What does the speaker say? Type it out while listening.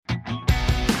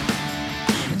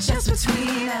Just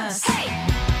between us. Hey.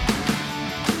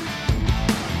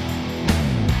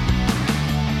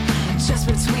 Just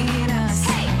between us.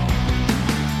 Hey.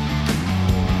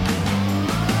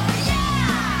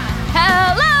 Yeah!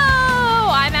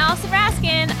 Hello! I'm Allison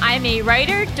Raskin. I'm a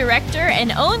writer, director,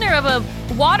 and owner of a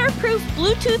waterproof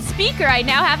Bluetooth speaker I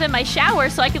now have in my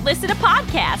shower so I can listen to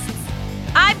podcasts.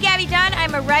 I'm Gabby Dunn.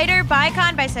 I'm a writer,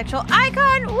 bicon, bisexual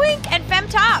icon, wink, and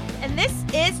femtop. And this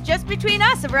is Just Between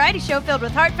Us, a variety show filled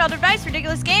with heartfelt advice,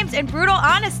 ridiculous games, and brutal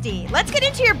honesty. Let's get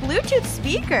into your Bluetooth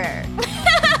speaker.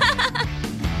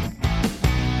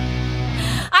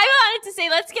 I wanted to say,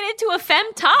 let's get into a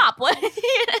femtop.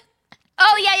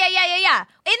 Oh, yeah.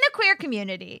 In the queer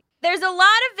community, there's a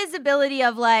lot of visibility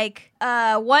of like,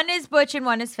 one is butch and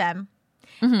one is femme.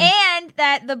 Mm-hmm. And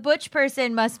that the butch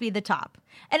person must be the top.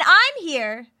 And I'm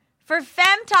here for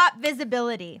femtop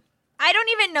visibility. I don't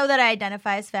even know that I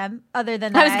identify as femme, other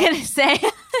than that. I was going to say.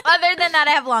 Other than that,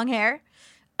 I have long hair.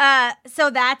 So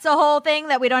that's a whole thing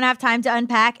that we don't have time to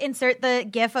unpack. Insert the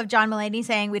gif of John Mulaney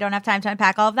saying we don't have time to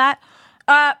unpack all of that.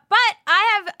 But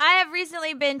I have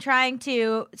recently been trying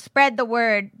to spread the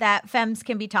word that femmes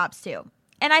can be tops too.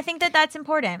 And I think that that's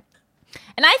important.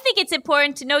 And I think it's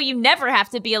important to know you never have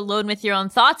to be alone with your own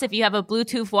thoughts if you have a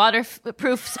Bluetooth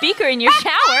waterproof speaker in your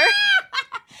shower.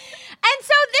 And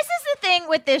so this is the thing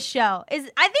with this show is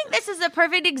I think this is a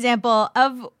perfect example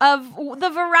of the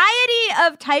variety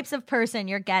of types of person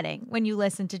you're getting when you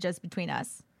listen to Just Between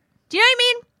Us. Do you know what I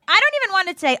mean? I don't even want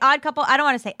to say odd couple. I don't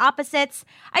want to say opposites.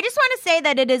 I just want to say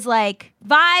that it is like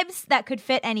vibes that could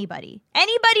fit anybody.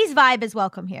 Anybody's vibe is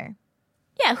welcome here.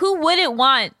 Yeah, who wouldn't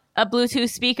want a Bluetooth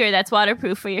speaker that's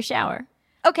waterproof for your shower?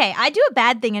 Okay, I do a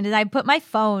bad thing and I put my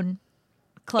phone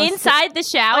inside the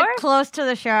shower? Like close to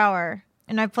the shower.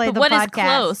 And I play the what podcast. Is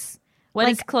close? What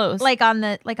is close? Like on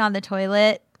the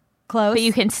toilet, close. But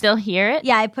you can still hear it?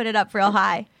 Yeah, I put it up real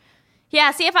high.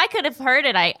 Yeah, see, if I could have heard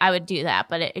it, I would do that.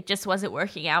 But it just wasn't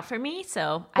working out for me,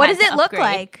 so What does it look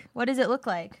like? What does it look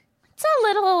like? It's a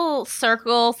little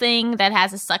circle thing that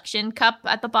has a suction cup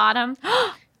at the bottom.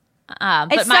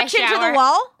 It's suction to the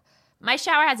wall? My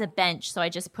shower has a bench, so I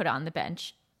just put it on the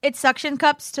bench. It's suction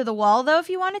cups to the wall, though, if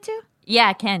you wanted to? Yeah,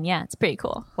 I can. Yeah, it's pretty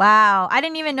cool. Wow. I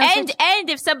didn't even know. And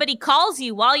if somebody calls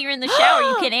you while you're in the shower,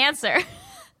 you can answer.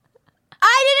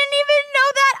 I didn't even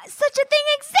know that such a thing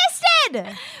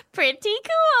existed. Pretty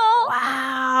cool.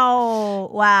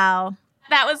 Wow.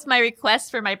 That was my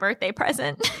request for my birthday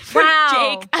present for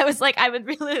Jake. I was like,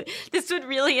 this would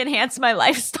really enhance my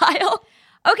lifestyle.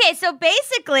 Okay, so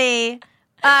basically,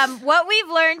 what we've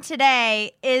learned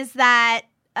today is that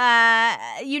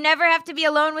you never have to be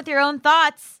alone with your own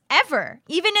thoughts ever,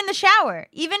 even in the shower,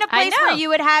 even a place where you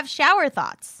would have shower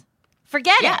thoughts.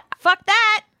 Forget it. Fuck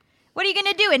that. What are you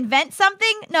going to do? Invent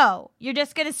something? No, you're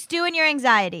just going to stew in your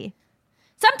anxiety.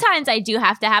 Sometimes I do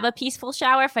have to have a peaceful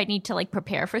shower if I need to like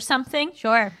prepare for something.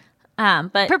 Sure.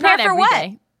 But prepare not for every what?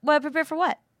 day. Well, prepare for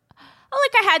what? Oh,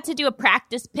 like I had to do a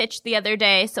practice pitch the other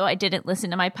day, so I didn't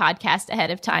listen to my podcast ahead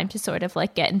of time to sort of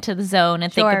like get into the zone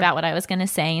and think about what I was going to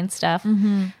say and stuff.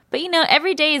 Mm-hmm. But,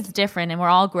 every day is different and we're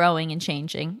all growing and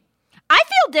changing. I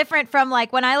feel different from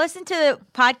like when I listened to the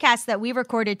podcast that we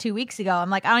recorded 2 weeks ago. I'm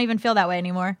like, I don't even feel that way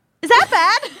anymore. Is that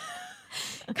bad?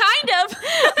 Kind of.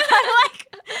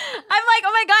 I'm like,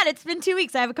 oh my God, it's been 2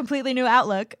 weeks. I have a completely new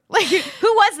outlook. Like, who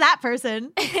was that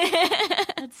person?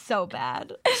 That's so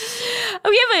bad.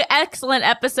 We have an excellent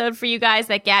episode for you guys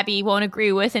that Gabby won't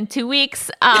agree with in 2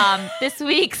 weeks. This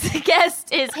week's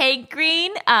guest is Hank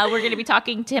Green. We're going to be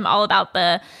talking to him all about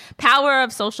the power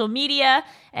of social media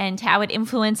and how it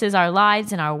influences our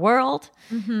lives and our world.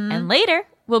 Mm-hmm. And later,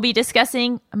 we'll be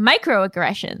discussing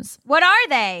microaggressions. What are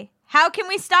they? How can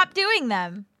we stop doing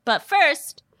them? But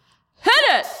first, hit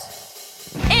it!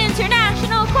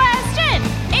 International question!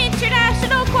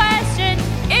 International question!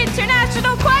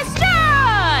 International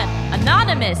question!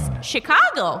 Anonymous,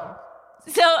 Chicago.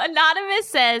 So Anonymous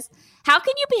says, how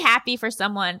can you be happy for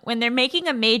someone when they're making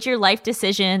a major life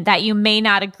decision that you may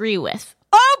not agree with?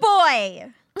 Oh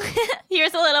boy!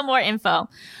 Here's a little more info.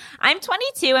 I'm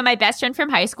 22 and my best friend from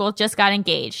high school just got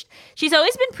engaged. She's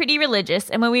always been pretty religious,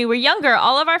 and when we were younger,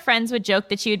 all of our friends would joke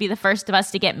that she would be the first of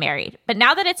us to get married. But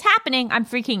now that it's happening, I'm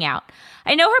freaking out.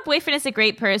 I know her boyfriend is a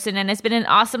great person and has been an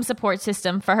awesome support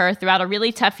system for her throughout a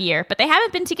really tough year, but they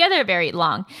haven't been together very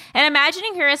long, and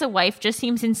imagining her as a wife just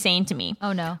seems insane to me.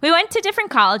 Oh no. We went to different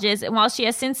colleges, and while she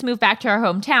has since moved back to her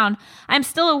hometown, I'm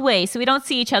still away, so we don't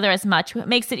see each other as much, which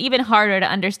makes it even harder to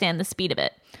understand the speed of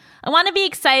it. I want to be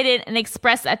excited and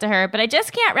express that to her, but I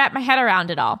just can't wrap my head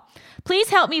around it all. Please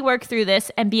help me work through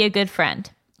this and be a good friend.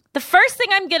 The first thing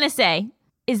I'm going to say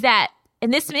is that,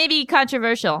 and this may be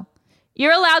controversial,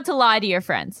 You're allowed to lie to your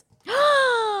friends.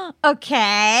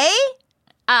 Okay.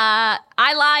 I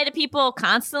lie to people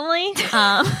constantly.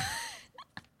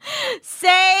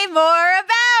 Say more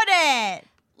about it.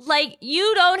 Like,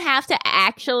 you don't have to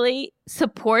actually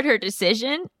support her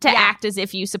decision to act as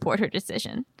if you support her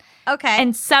decision. Okay.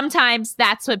 And sometimes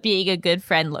that's what being a good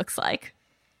friend looks like.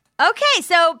 Okay,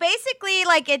 so basically,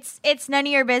 like, it's none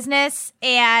of your business,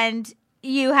 and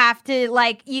you have to,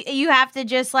 like, you have to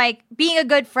just, like, being a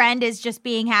good friend is just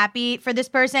being happy for this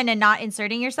person and not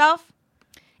inserting yourself?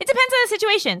 It depends on the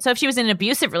situation. So if she was in an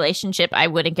abusive relationship, I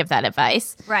wouldn't give that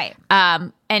advice. Right.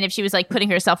 And if she was, like,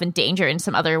 putting herself in danger in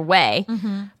some other way.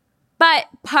 Mm-hmm. But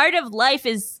part of life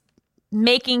is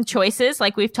making choices,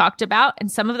 like we've talked about,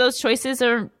 and some of those choices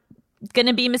are going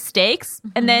to be mistakes,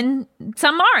 and then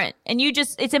some aren't. And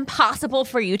it's impossible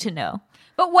for you to know.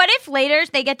 But what if later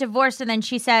they get divorced and then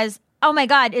she says, oh my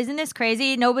God, isn't this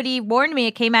crazy? Nobody warned me.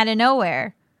 It came out of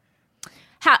nowhere.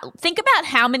 Think about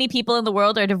how many people in the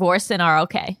world are divorced and are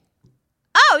okay.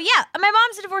 Oh, yeah. My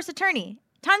mom's a divorce attorney.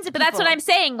 Tons of people. But that's what I'm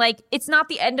saying. Like, it's not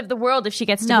the end of the world if she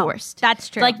gets divorced. That's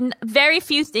true. Like, very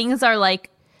few things are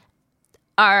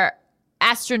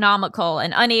astronomical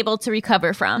and unable to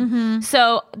recover from. Mm-hmm.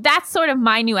 So that's sort of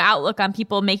my new outlook on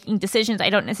people making decisions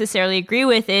I don't necessarily agree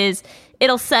with is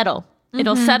it'll settle. Mm-hmm.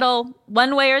 It'll settle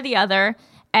one way or the other.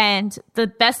 And the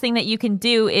best thing that you can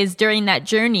do is during that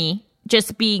journey,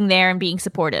 just being there and being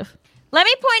supportive. Let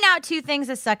me point out 2 things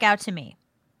that stuck out to me.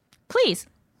 Please.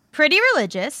 Pretty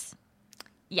religious.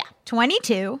 Yeah.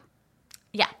 22.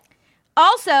 Yeah.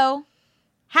 Also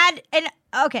has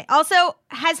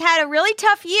had a really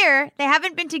tough year. They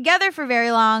haven't been together for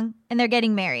very long, and they're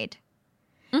getting married.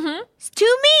 Mm-hmm.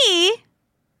 To me,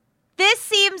 this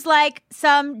seems like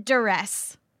some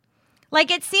duress.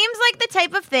 Like, it seems like the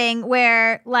type of thing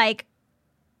where, like,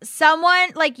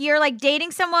 someone, like, you're, like,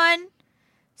 dating someone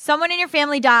in your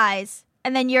family dies,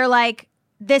 and then you're like,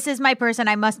 this is my person,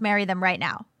 I must marry them right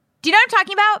now. Do you know what I'm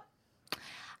talking about?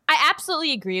 I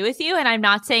absolutely agree with you, and I'm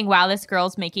not saying, wow, this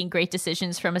girl's making great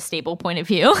decisions from a stable point of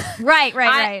view.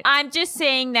 Right. I'm just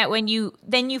saying that when you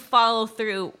follow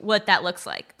through what that looks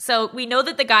like. So we know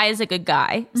that the guy is a good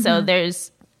guy. Mm-hmm. So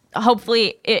there's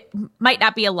hopefully it might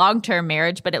not be a long-term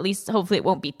marriage, but at least hopefully it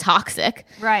won't be toxic.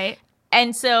 Right.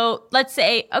 And so let's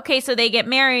say, okay, so they get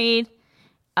married,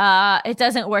 it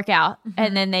doesn't work out,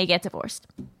 and then they get divorced.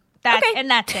 And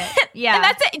that's it. Yeah. And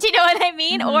that's it. Do you know what I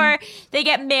mean? Mm-hmm. Or they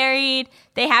get married,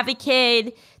 they have a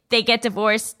kid, they get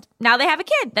divorced. Now they have a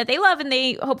kid that they love and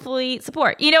they hopefully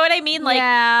support. You know what I mean? Like,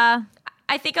 yeah.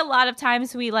 I think a lot of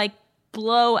times we like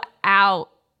blow out.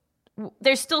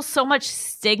 There's still so much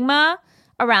stigma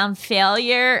around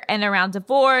failure and around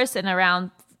divorce and around,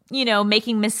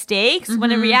 making mistakes,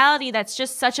 when in reality, that's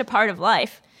just such a part of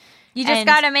life. You just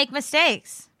got to make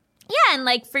mistakes. Yeah. And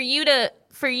like for you to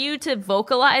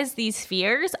vocalize these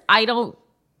fears, I doubt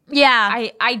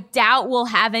will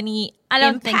have any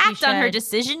impact on her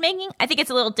decision making. I think it's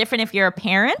a little different if you're a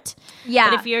parent. Yeah.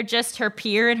 But if you're just her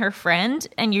peer and her friend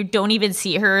and you don't even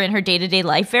see her in her day-to-day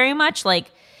life very much,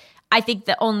 like, I think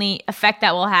the only effect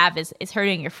that will have is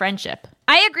hurting your friendship.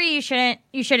 I agree.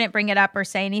 You shouldn't bring it up or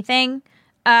say anything.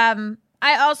 I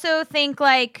also think,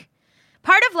 like,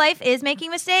 part of life is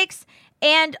making mistakes,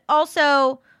 and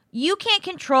also you can't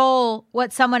control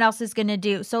what someone else is going to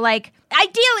do. So, like,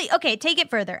 ideally, okay, take it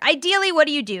further. Ideally, what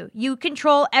do? You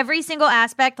control every single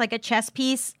aspect, like a chess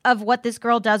piece of what this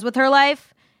girl does with her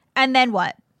life, and then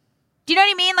what? Do you know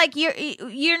what I mean? Like,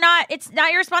 you're not, it's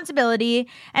not your responsibility.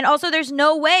 And also, there's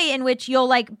no way in which you'll,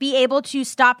 like, be able to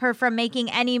stop her from making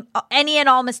any and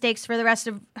all mistakes for the rest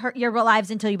of your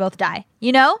lives until you both die,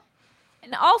 you know?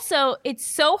 And also, it's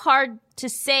so hard to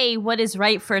say what is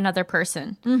right for another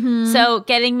person. Mm-hmm. So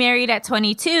getting married at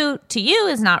 22 to you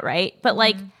is not right. But,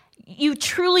 like, you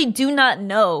truly do not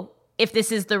know if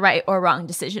this is the right or wrong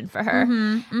decision for her.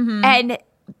 Mm-hmm. Mm-hmm. And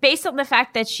based on the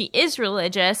fact that she is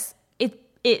religious,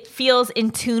 it feels in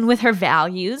tune with her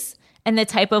values and the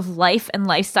type of life and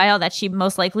lifestyle that she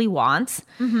most likely wants.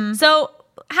 Mm-hmm. So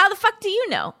how the fuck do you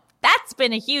know? That's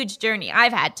been a huge journey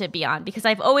I've had to be on because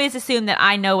I've always assumed that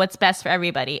I know what's best for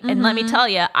everybody. Mm-hmm. And let me tell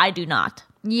you, I do not.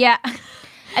 Yeah.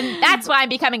 And that's why I'm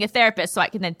becoming a therapist, so I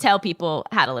can then tell people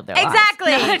how to live their lives.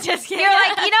 Exactly. No, just kidding. You're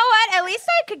like, you know what? At least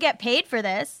I could get paid for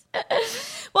this.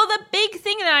 Well, the big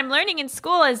thing that I'm learning in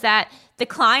school is that the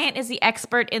client is the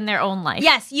expert in their own life.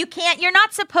 Yes, you're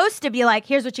not supposed to be like,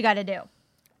 here's what you got to do.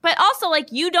 But also,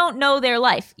 like, you don't know their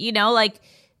life, like,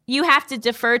 you have to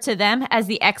defer to them as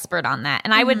the expert on that.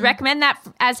 And I would recommend that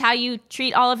as how you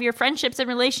treat all of your friendships and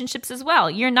relationships as well.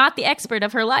 You're not the expert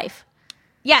of her life.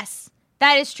 Yes,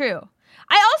 that is true.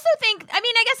 I also think, I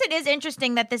mean, I guess it is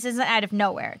interesting that this isn't out of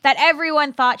nowhere, that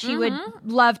everyone thought she would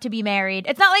love to be married.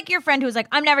 It's not like your friend who's like,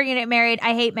 I'm never going to get married.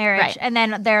 I hate marriage. Right. And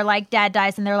then they're like, dad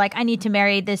dies and they're like, I need to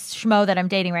marry this schmo that I'm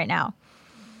dating right now.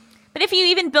 But if you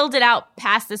even build it out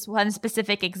past this one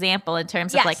specific example in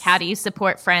terms of Yes. like how do you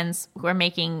support friends who are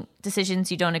making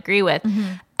decisions you don't agree with,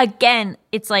 again,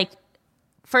 it's like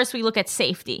first we look at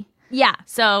safety. Yeah.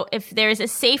 So if there's a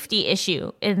safety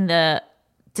issue in the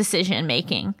decision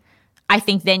making, I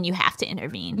think then you have to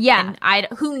intervene. Yeah. And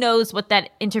who knows what that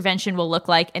intervention will look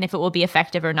like and if it will be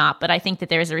effective or not. But I think that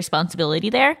there is a responsibility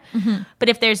there. But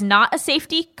if there's not a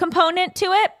safety component to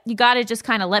it, you got to just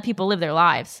kind of let people live their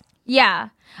lives. Yeah.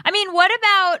 I mean, what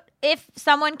about if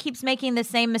someone keeps making the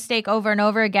same mistake over and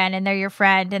over again and they're your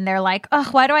friend and they're like, oh,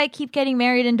 why do I keep getting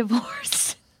married and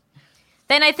divorced?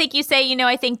 Then I think you say,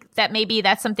 I think that maybe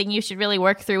that's something you should really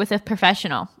work through with a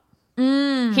professional.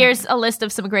 Here's a list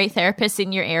of some great therapists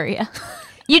in your area.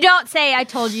 You don't say, I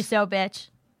told you so, bitch.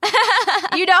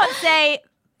 You don't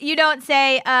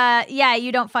say, yeah,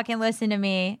 you don't fucking listen to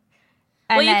me.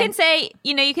 And Well, you then-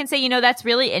 can say, that's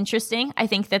really interesting. I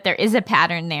think that there is a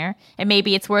pattern there, and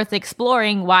maybe it's worth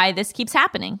exploring why this keeps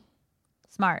happening.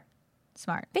 Smart.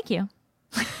 Thank you.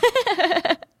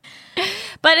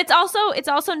 But it's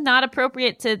also not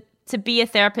appropriate to be a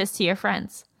therapist to your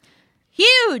friends.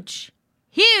 Huge.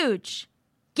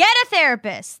 Get a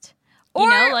therapist. Or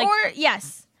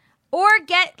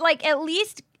get like at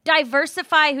least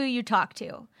diversify who you talk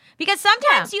to. Because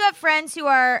sometimes you have friends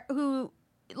who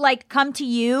like come to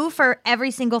you for every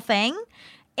single thing.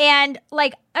 And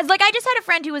like I just had a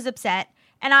friend who was upset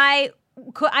and I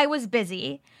was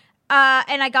busy.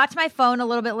 And I got to my phone a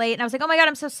little bit late and I was like, oh my God,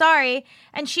 I'm so sorry.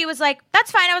 And she was like,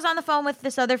 that's fine. I was on the phone with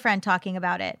this other friend talking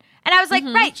about it. And I was like,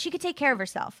 right, she could take care of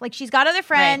herself. Like she's got other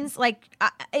friends. Right.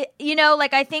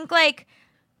 Like, I think like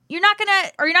you're not going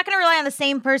to rely on the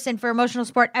same person for emotional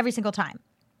support every single time.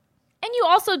 And you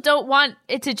also don't want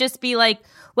it to just be like,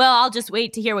 well, I'll just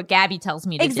wait to hear what Gabby tells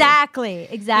me to do. Exactly.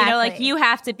 Like you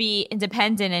have to be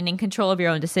independent and in control of your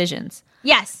own decisions.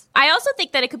 Yes. I also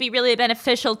think that it could be really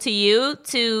beneficial to you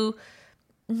to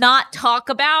not talk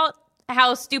about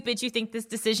how stupid you think this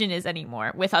decision is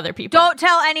anymore with other people. Don't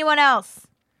tell anyone else.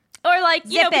 Or like,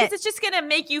 Zip because it. it's just going to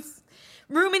make you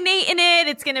ruminate in it.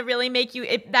 It's going to really make you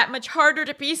that much harder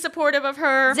to be supportive of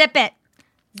her. Zip it.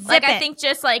 I think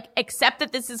just like accept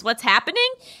that this is what's happening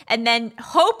and then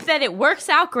hope that it works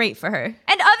out great for her.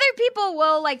 And other people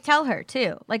will like tell her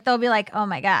too. Like they'll be like, oh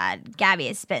my God, Gabby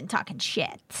has been talking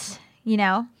shit,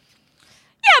 Yeah,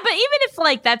 but even if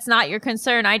like that's not your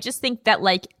concern, I just think that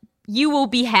like you will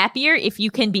be happier if you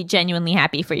can be genuinely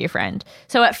happy for your friend.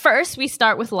 So at first we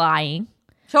start with lying.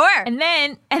 Sure. And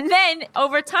then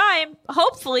over time,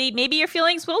 hopefully, maybe your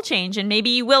feelings will change and maybe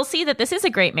you will see that this is a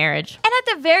great marriage. And at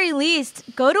the very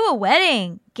least, go to a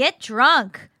wedding, get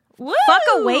drunk, Woo! fuck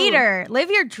a waiter, live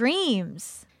your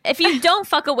dreams. If you don't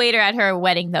fuck a waiter at her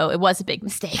wedding, though, it was a big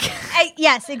mistake.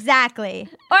 Yes, exactly.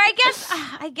 Or I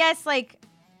guess like,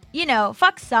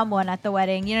 fuck someone at the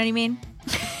wedding. You know what I mean?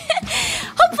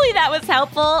 Hopefully that was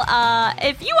helpful.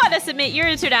 If you want to submit your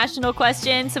international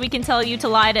question so we can tell you to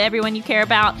lie to everyone you care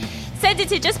about, send it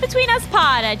to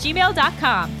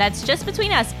justbetweenuspod@gmail.com. That's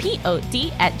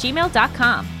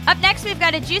justbetweenuspod@gmail.com. Up next, we've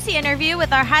got a juicy interview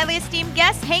with our highly esteemed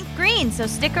guest, Hank Green, so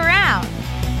stick around.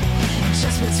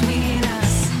 Just between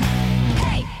us.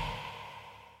 Hey.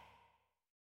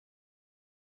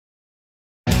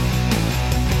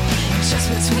 Just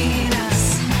between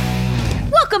us.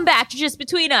 Welcome back to Just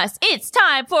Between Us. It's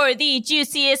time for the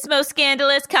juiciest, most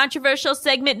scandalous, controversial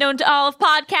segment known to all of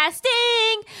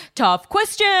podcasting. Tough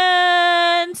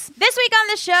questions. This week on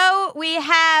the show, we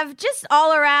have just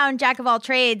all around jack of all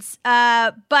trades.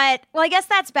 But I guess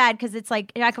that's bad because it's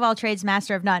like jack of all trades,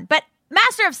 master of none. But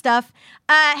master of stuff,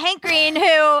 Hank Green,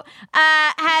 who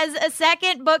has a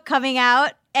second book coming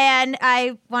out. And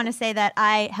I want to say that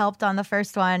I helped on the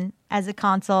first one as a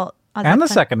consult. And the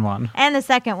second one. And the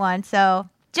second one. So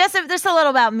just a little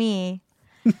about me.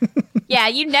 Yeah,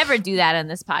 you never do that on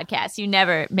this podcast. You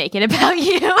never make it about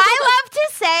you. I love to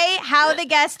say how the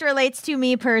guest relates to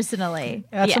me personally.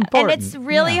 That's Yeah. important. And it's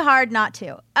really Yeah. hard not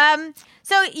to.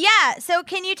 So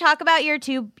can you talk about your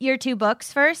two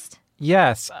books first?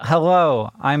 Yes.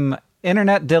 Hello. I'm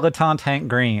internet dilettante Hank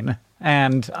Green,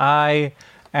 and I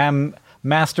am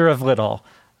master of little.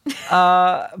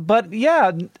 But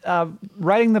yeah,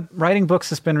 writing books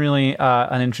has been really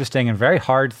an interesting and very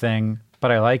hard thing,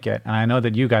 but I like it. And I know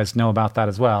that you guys know about that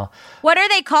as well. What are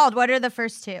they called? What are the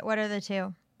first two? What are the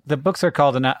two? The books are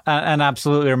called an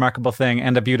Absolutely Remarkable Thing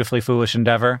and A Beautifully Foolish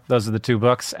Endeavor. Those are the two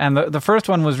books. And the first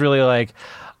one was really like,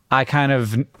 I kind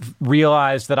of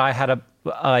realized that I had a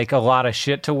lot of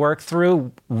shit to work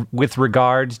through with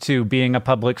regard to being a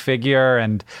public figure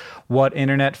and what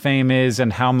internet fame is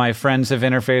and how my friends have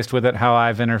interfaced with it, how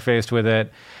I've interfaced with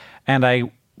it. And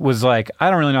I was like, I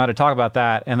don't really know how to talk about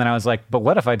that. And then I was like, but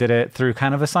what if I did it through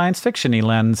kind of a science fiction-y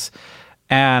lens?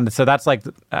 And so that's like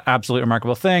the absolutely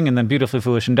remarkable thing. And then Beautifully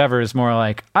Foolish Endeavor is more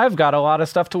like, I've got a lot of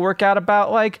stuff to work out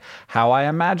about like how I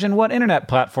imagine what internet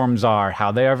platforms are,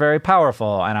 how they are very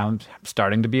powerful. And I'm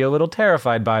starting to be a little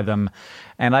terrified by them.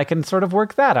 And I can sort of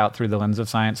work that out through the lens of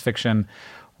science fiction,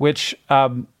 which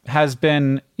has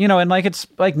been, and like it's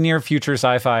like near future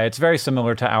sci-fi. It's very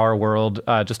similar to Our World,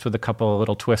 just with a couple of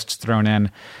little twists thrown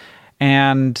in.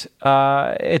 And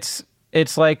it's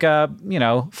like,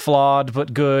 flawed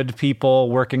but good people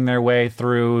working their way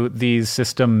through these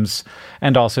systems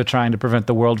and also trying to prevent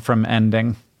the world from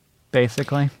ending,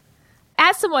 basically.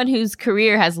 As someone whose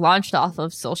career has launched off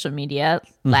of social media,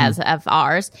 as of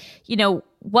ours,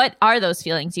 what are those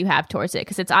feelings you have towards it?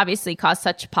 Because it's obviously caused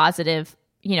such positive,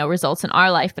 results in our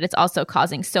life, but it's also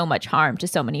causing so much harm to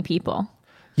so many people.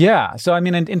 Yeah. So, I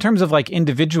mean, in terms of like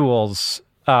individuals,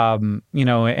 like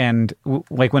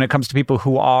when it comes to people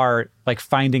who are like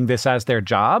finding this as their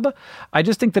job, I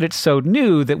just think that it's so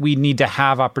new that we need to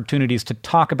have opportunities to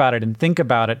talk about it and think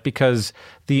about it, because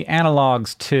the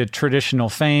analogs to traditional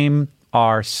fame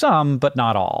are some, but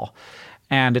not all.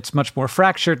 And it's much more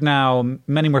fractured now.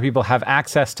 Many more people have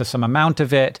access to some amount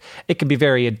of it. It can be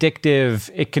very addictive.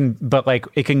 It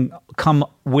can come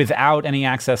without any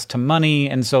access to money.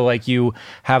 And so like you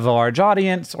have a large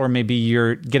audience, or maybe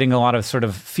you're getting a lot of sort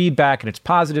of feedback and it's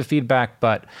positive feedback,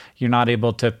 but you're not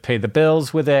able to pay the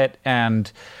bills with it. And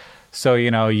so,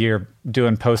 you're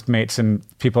doing Postmates and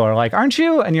people are like, aren't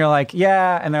you? And you're like,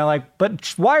 yeah. And they're like,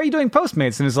 but why are you doing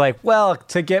Postmates? And it's like, well,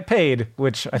 to get paid,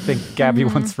 which I think Gabby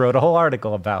once wrote a whole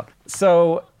article about.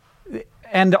 So,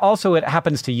 and also it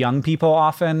happens to young people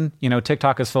often.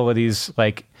 TikTok is full of these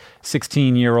like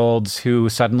 16-year-olds who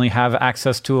suddenly have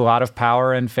access to a lot of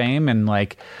power and fame. And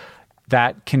like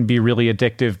that can be really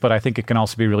addictive, but I think it can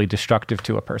also be really destructive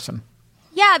to a person.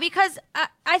 Yeah, because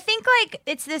I think like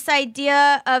it's this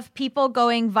idea of people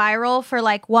going viral for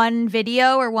like one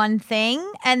video or one thing,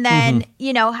 and then,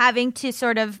 having to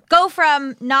sort of go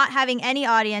from not having any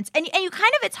audience. And you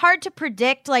kind of, it's hard to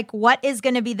predict like what is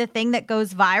going to be the thing that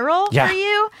goes viral for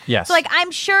you. Yes. So like,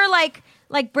 I'm sure like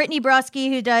Brittany Broski,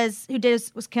 who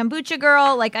was Kombucha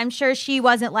Girl, like I'm sure she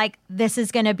wasn't like, this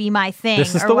is going to be my thing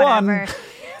this is or the whatever. One.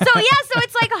 So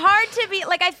it's like hard to be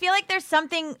like, I feel like there's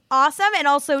something awesome and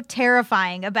also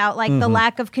terrifying about like the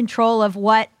lack of control of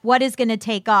what is going to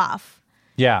take off.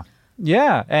 Yeah.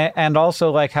 Yeah. And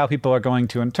also like how people are going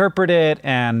to interpret it,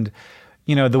 and,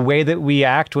 the way that we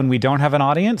act when we don't have an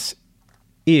audience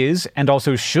is, and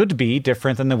also should be,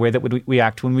 different than the way that we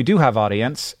act when we do have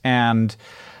audience. And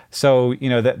so,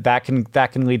 that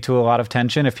can lead to a lot of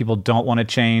tension if people don't want to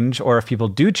change, or if people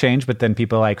do change, but then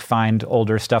people like find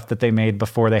older stuff that they made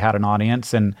before they had an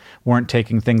audience and weren't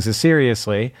taking things as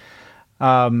seriously.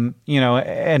 And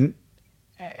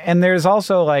there's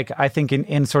also like, I think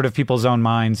in sort of people's own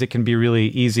minds, it can be really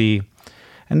easy,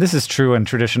 and this is true in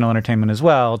traditional entertainment as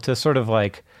well, to sort of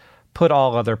like put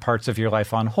all other parts of your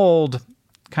life on hold,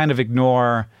 kind of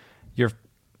ignore your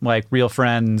like real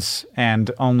friends, and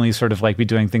only sort of like be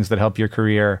doing things that help your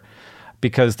career,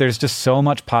 because there's just so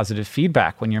much positive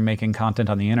feedback when you're making content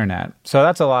on the internet. So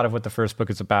that's a lot of what the first book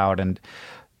is about. And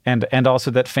also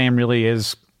that fame really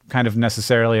is kind of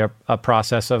necessarily a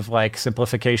process of like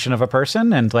simplification of a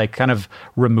person and like kind of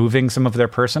removing some of their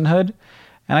personhood.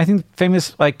 And I think fame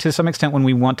is like, to some extent, when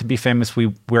we want to be famous,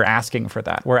 we're asking for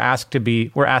that. We're asking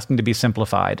to be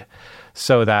simplified,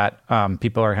 so that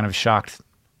people are kind of shocked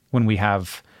when we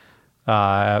have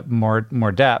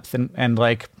more depth, and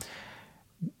like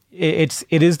it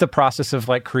is the process of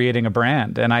like creating a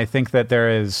brand. And I think that there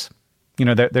is,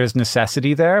 there's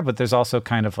necessity there, but there's also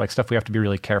kind of like stuff we have to be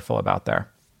really careful about there.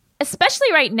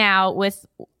 Especially right now with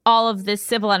all of this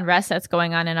civil unrest that's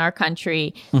going on in our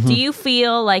country, do you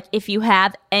feel like if you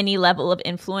have any level of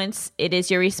influence, it is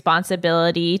your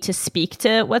responsibility to speak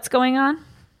to what's going on?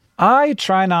 I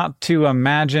try not to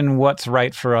imagine what's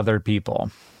right for other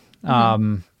people.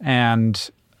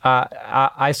 And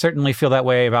I certainly feel that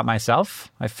way about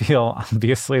myself. I feel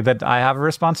obviously that I have a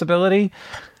responsibility.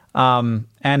 And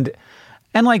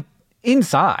like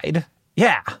inside,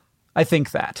 yeah, I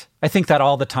think that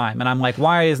all the time. And I'm like,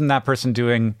 why isn't that person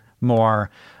doing more?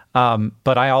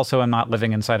 But I also am not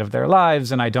living inside of their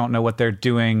lives, and I don't know what they're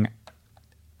doing,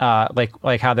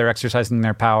 like how they're exercising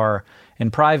their power in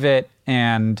private.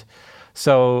 And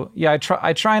so, yeah,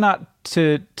 I try not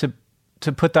to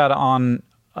put that on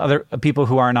other people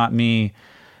who are not me.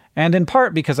 And in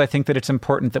part because I think that it's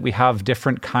important that we have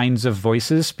different kinds of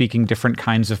voices speaking different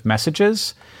kinds of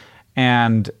messages.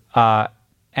 And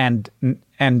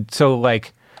so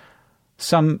like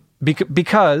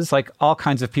because like all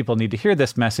kinds of people need to hear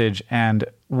this message, and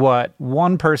what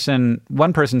one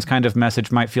person's kind of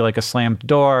message might feel like a slammed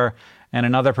door, and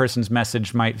another person's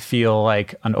message might feel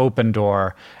like an open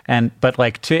door. But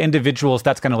like to individuals,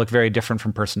 that's going to look very different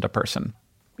from person to person.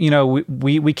 You know,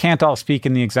 we can't all speak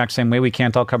in the exact same way. We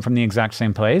can't all come from the exact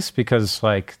same place, because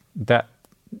like that,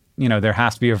 you know, there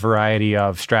has to be a variety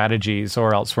of strategies,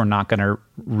 or else we're not going to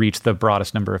reach the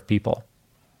broadest number of people.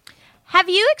 Have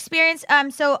you experienced,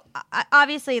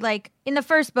 obviously, like, in the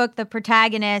first book, the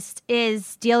protagonist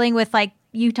is dealing with, like,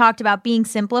 you talked about being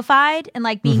simplified and,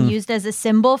 like, being used as a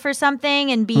symbol for something,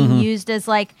 and being used as,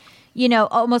 like, you know,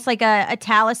 almost like a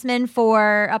talisman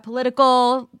for a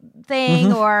political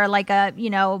thing or, like, a, you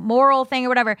know, moral thing or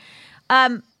whatever.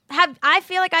 I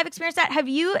feel like I've experienced that. Have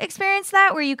you experienced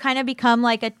that, where you kind of become,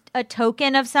 like, a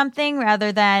token of something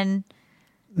rather than...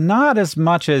 Not as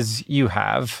much as you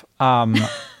have.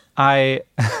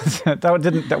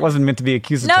 That wasn't meant to be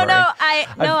accusatory.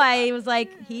 I was like,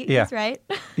 he's right.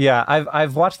 Yeah,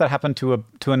 I've watched that happen to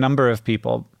a number of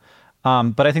people,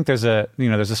 but I think there's a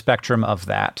spectrum of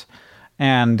that,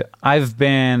 and I've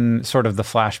been sort of the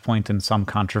flashpoint in some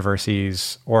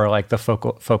controversies, or like the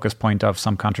focus point of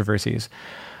some controversies.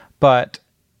 But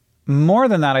more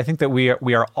than that, I think that we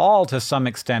are all to some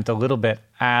extent a little bit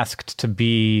asked to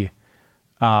be,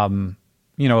 a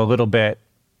little bit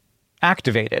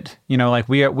activated. You know, like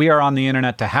we are on the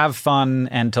internet to have fun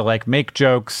and to like make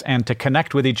jokes and to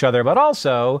connect with each other, but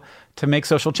also to make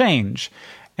social change.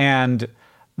 And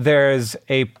there's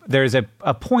a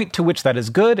point to which that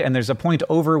is good, and there's a point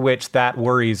over which that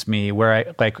worries me, where I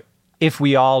like, if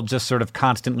we all just sort of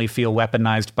constantly feel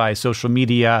weaponized by social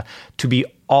media to be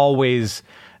always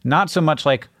not so much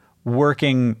like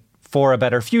working for a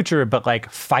better future, but like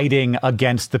fighting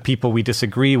against the people we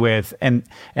disagree with, and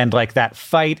like that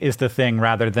fight is the thing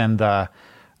rather than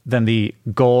the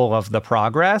goal of the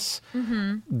progress.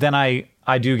 Then I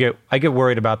get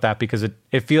worried about that, because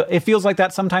it feels like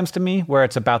that sometimes to me, where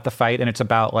it's about the fight and it's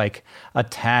about like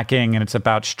attacking and it's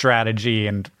about strategy.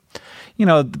 And you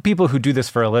know, the people who do this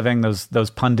for a living, those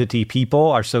pundity people,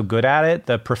 are so good at it,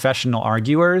 the professional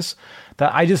arguers,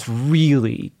 that I just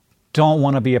really don't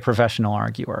want to be a professional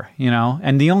arguer, you know?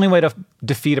 And the only way to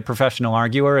defeat a professional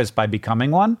arguer is by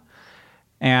becoming one.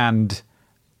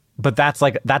 But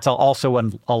that's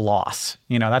also a loss,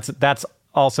 you know? That's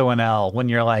also an L, when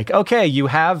you're like, okay, you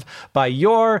have, by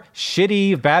your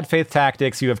shitty bad faith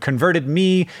tactics, you have converted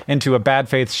me into a bad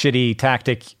faith shitty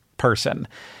tactic person.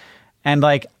 And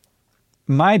like,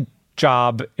 my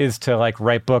job is to like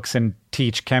write books and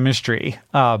teach chemistry,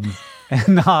 and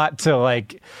not to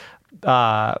like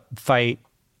fight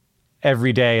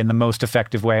every day in the most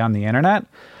effective way on the internet.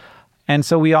 And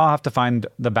so we all have to find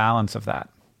the balance of that.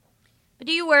 But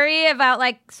do you worry about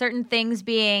like certain things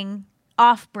being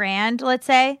off-brand, let's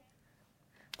say?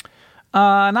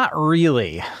 Not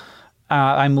really.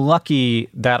 I'm lucky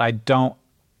that I don't.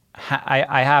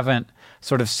 I haven't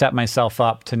sort of set myself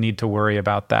up to need to worry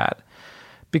about that.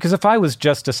 Because if I was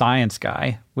just a science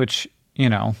guy, which, you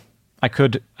know, I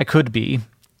could be,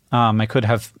 I could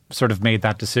have sort of made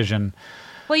that decision.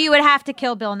 Well, you would have to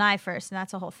kill Bill Nye first, and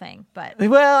that's a whole thing. But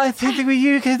well, I think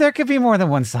there could be more than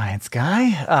one science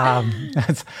guy.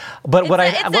 But what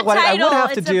I would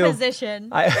have to do, position.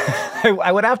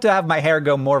 I would have to have my hair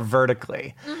go more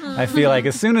vertically. I feel like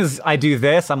as soon as I do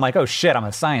this, I'm like, oh shit, I'm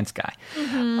a science guy.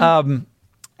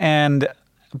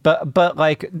 But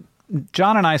like,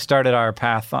 John and I started our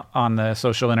path on the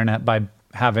social internet by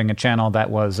having a channel that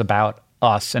was about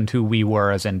us and who we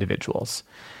were as individuals.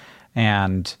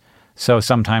 And so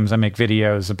sometimes I make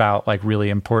videos about like really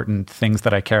important things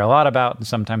that I care a lot about. And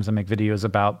sometimes I make videos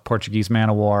about Portuguese Man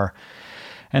of War.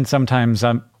 And sometimes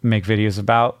I make videos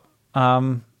about,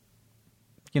 humping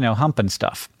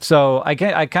stuff. So I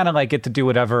kind of like get to do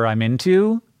whatever I'm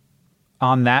into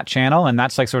on that channel. And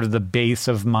that's like sort of the base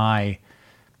of my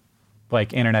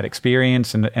like internet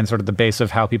experience, and sort of the base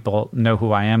of how people know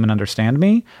who I am and understand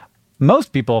me.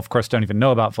 Most people, of course, don't even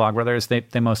know about Vlogbrothers.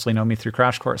 They mostly know me through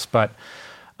Crash Course. But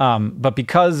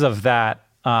because of that,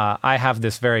 I have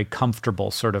this very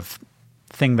comfortable sort of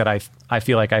thing that I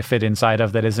feel like I fit inside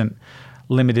of, that isn't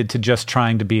limited to just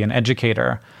trying to be an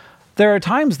educator. There are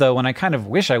times, though, when I kind of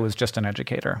wish I was just an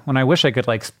educator, when I wish I could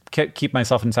like keep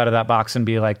myself inside of that box and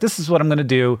be like, this is what I'm going to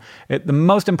do. The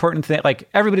most important thing, like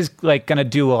everybody's like going to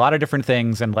do a lot of different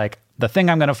things, and like the thing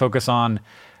I'm going to focus on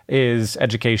is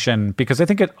education, because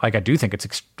I do think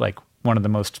it's like one of the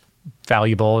most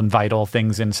valuable and vital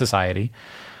things in society.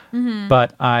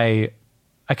 But I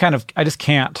just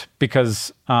can't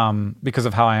because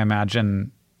of how I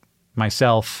imagine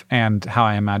myself and how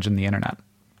I imagine the internet.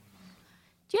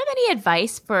 Do you have any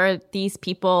advice for these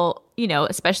people,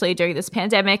 especially during this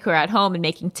pandemic, who are at home and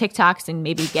making TikToks and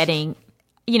maybe getting,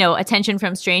 attention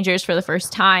from strangers for the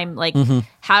first time, like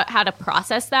how to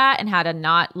process that and how to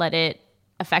not let it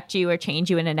affect you or change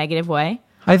you in a negative way?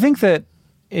 I think that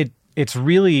it's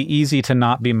really easy to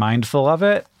not be mindful of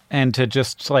it and to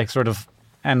just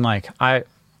I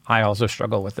also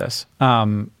struggle with this,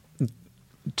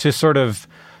 to sort of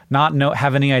not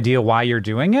have any idea why you're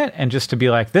doing it and just to be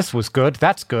like, this was good,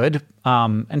 that's good.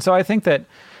 And so I think that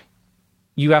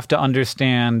you have to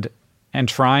understand and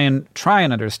try and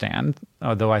understand,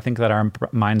 although I think that our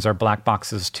minds are black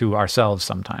boxes to ourselves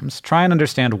sometimes. Try and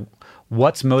understand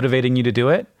what's motivating you to do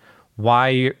it,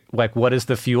 why, what is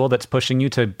the fuel that's pushing you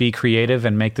to be creative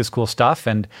and make this cool stuff,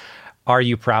 and are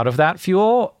you proud of that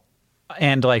fuel?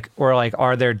 And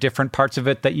are there different parts of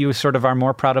it that you sort of are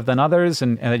more proud of than others,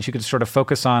 and that you could sort of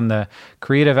focus on the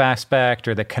creative aspect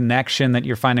or the connection that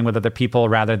you're finding with other people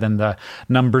rather than the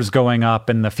numbers going up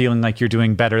and the feeling like you're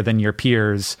doing better than your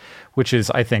peers, which is,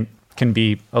 I think, can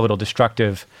be a little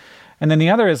destructive. And then the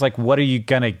other is what are you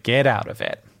going to get out of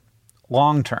it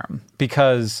long term?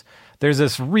 Because there's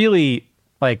this really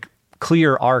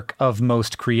clear arc of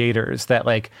most creators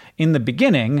that in the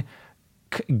beginning,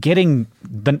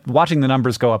 watching the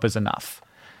numbers go up is enough.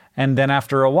 And then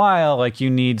after a while, you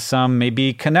need some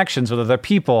maybe connections with other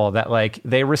people that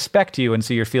they respect you. And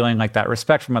so you're feeling that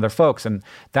respect from other folks, and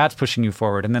that's pushing you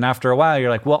forward. And then after a while, you're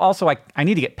like, well, also I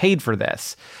need to get paid for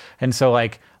this. And so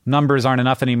numbers aren't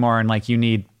enough anymore. And you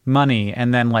need money.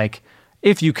 And then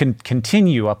if you can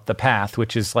continue up the path,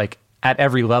 which is at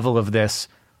every level of this,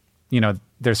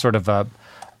 there's sort of a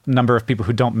number of people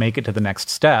who don't make it to the next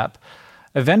step.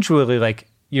 Eventually,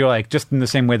 you're just in the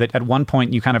same way that at one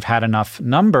point you kind of had enough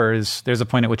numbers, there's a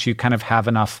point at which you kind of have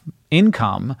enough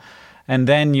income. And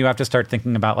then you have to start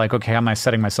thinking about okay, how am I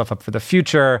setting myself up for the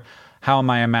future? How am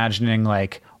I imagining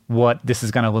what this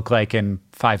is going to look like in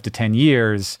 5 to 10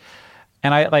 years?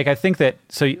 And I think that,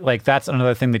 that's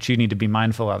another thing that you need to be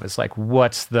mindful of is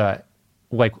what's the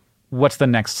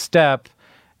next step?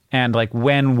 And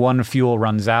when one fuel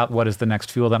runs out, what is the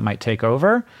next fuel that might take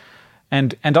over?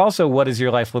 And also, what does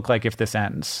your life look like if this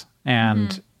ends?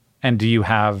 And do you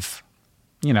have,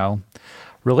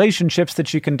 relationships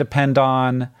that you can depend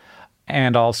on?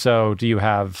 And also, do you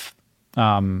have,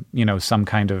 some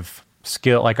kind of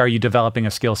skill? Are you developing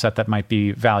a skill set that might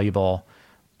be valuable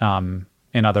in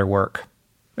other work?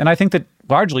 And I think that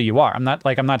largely you are. I'm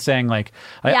not saying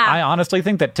I honestly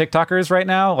think that TikTokers right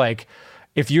now,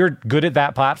 if you're good at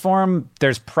that platform,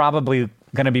 there's probably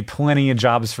going to be plenty of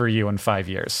jobs for you in 5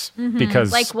 years.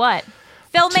 Because what?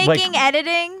 Filmmaking,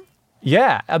 editing.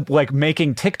 Yeah,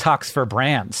 making TikToks for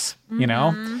brands,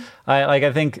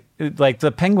 I think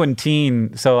the Penguin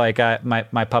Teen, so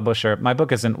my publisher, my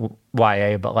book isn't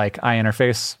YA, but I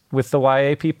interface with the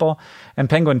YA people, and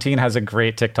Penguin Teen has a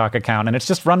great TikTok account, and it's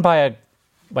just run by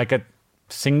a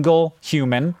single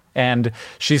human, and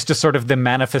she's just sort of the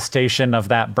manifestation of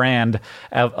that brand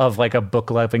of a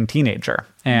book-loving teenager,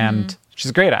 and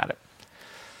she's great at it.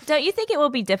 Don't you think it will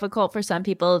be difficult for some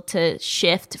people to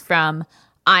shift from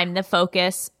I'm the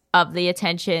focus of the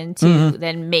attention to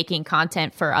then making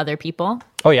content for other people?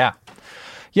 Oh yeah.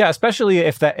 Yeah, especially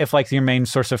if your main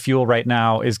source of fuel right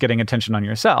now is getting attention on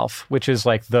yourself, which is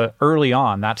the early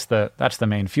on, that's the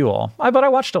main fuel. But I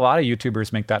watched a lot of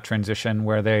YouTubers make that transition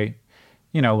where they,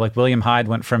 William Hyde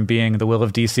went from being the Will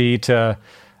of DC to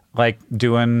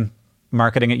doing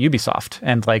marketing at Ubisoft,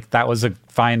 and that was a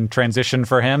fine transition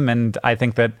for him. And I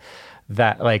think that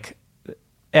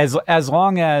as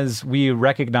long as we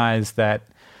recognize that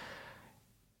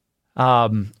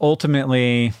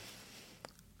ultimately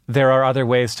there are other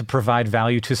ways to provide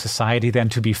value to society than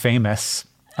to be famous.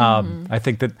 I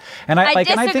think that, and I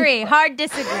disagree. Hard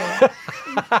disagree.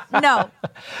 No.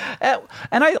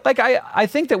 And I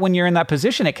think that when you're in that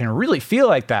position, it can really feel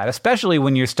like that, especially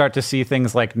when you start to see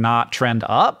things not trend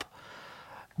up.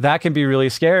 That can be really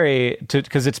scary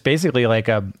because it's basically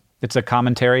it's a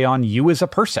commentary on you as a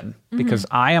person, because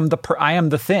I am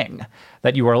the thing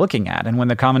that you are looking at. And when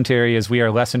the commentary is we are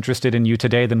less interested in you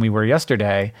today than we were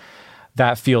yesterday,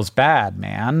 that feels bad,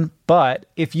 man. But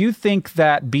if you think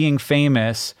that being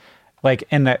famous,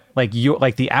 and that you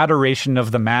the adoration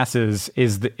of the masses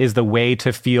is the way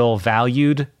to feel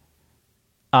valued,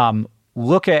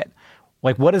 look at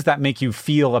what does that make you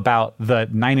feel about the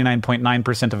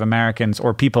 99.9% of Americans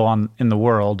or people in the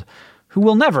world who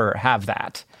will never have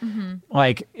that.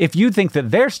 Like, if you think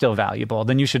that they're still valuable,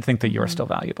 then you should think that you're still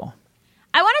valuable.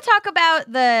 I want to talk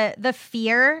about the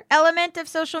fear element of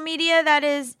social media that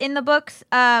is in the books,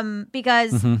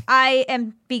 because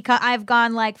I've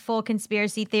gone like full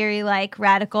conspiracy theory, like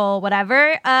radical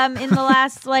whatever, in the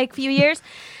last like few years,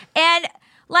 and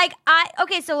like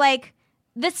so like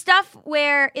the stuff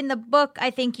where in the book I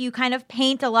think you kind of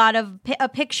paint a lot of a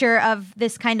picture of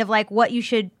this kind of like what you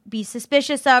should be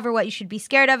suspicious of or what you should be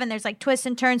scared of, and there's like twists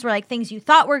and turns where like things you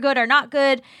thought were good are not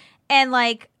good, and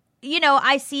like. You know,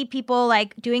 I see people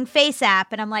like doing Face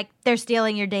App and I'm like, they're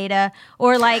stealing your data.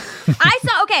 Or like,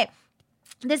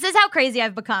 this is how crazy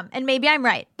I've become. And maybe I'm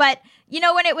right. But you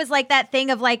know, when it was like that thing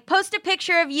of like, post a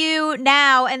picture of you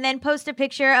now and then post a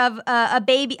picture of a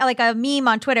baby, like a meme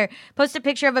on Twitter, post a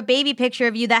picture of a baby picture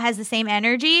of you that has the same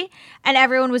energy. And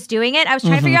everyone was doing it. I was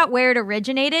trying to figure out where it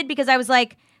originated because I was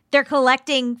like, they're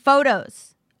collecting photos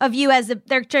of you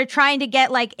they're trying to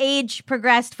get like age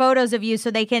progressed photos of you so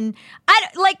they can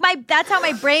that's how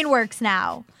my brain works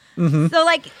now. So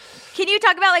like, can you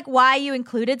talk about like why you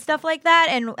included stuff like that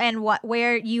and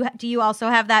where do you also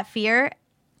have that fear?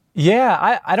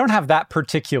 Yeah, I don't have that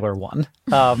particular one.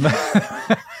 But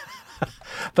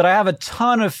I have a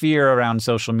ton of fear around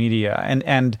social media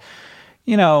and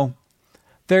you know,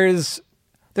 there's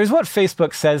what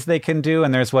Facebook says they can do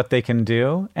and there's what they can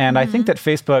do. And I think that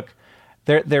Facebook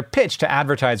Their pitch to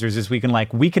advertisers is we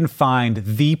can find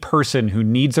the person who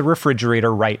needs a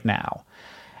refrigerator right now.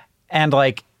 And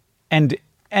like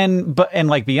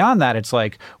beyond that, it's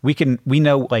like we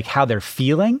know like how they're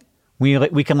feeling.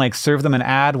 We can like serve them an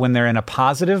ad when they're in a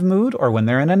positive mood or when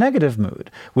they're in a negative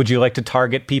mood. Would you like to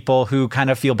target people who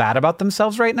kind of feel bad about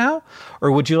themselves right now?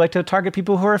 Or would you like to target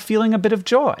people who are feeling a bit of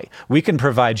joy? We can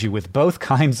provide you with both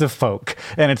kinds of folk.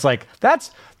 And it's like,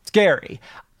 that's scary.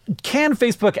 Can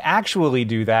Facebook actually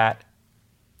do that?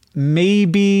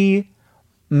 Maybe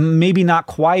not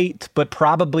quite, but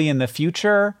probably in the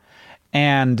future.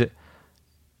 And,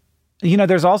 you know,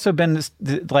 there's also been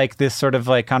this sort of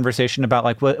like conversation about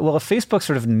like, well, if Facebook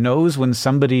sort of knows when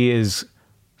somebody is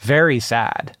very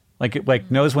sad,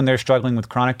 like knows when they're struggling with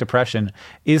chronic depression,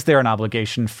 is there an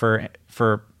obligation for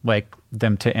like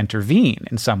them to intervene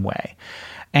in some way?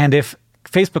 And if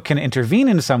Facebook can intervene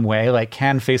in some way, like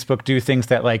can Facebook do things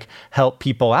that like help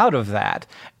people out of that?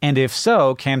 And if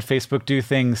so, can Facebook do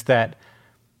things that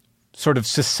sort of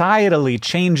societally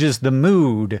changes the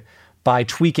mood by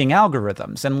tweaking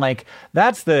algorithms? And like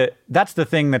that's the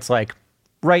thing that's like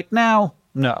right now,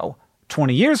 no.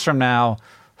 20 years from now,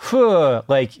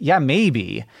 like yeah,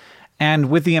 maybe. And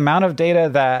with the amount of data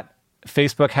that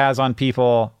Facebook has on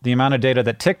people, the amount of data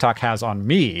that TikTok has on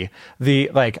me,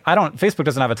 Facebook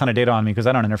doesn't have a ton of data on me because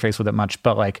I don't interface with it much,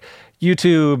 but like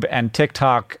YouTube and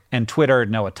TikTok and Twitter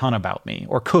know a ton about me,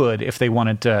 or could if they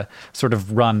wanted to sort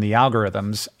of run the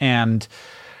algorithms. And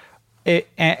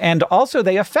also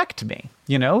they affect me.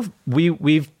 You know,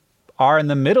 we are in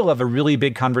the middle of a really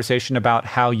big conversation about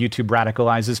how YouTube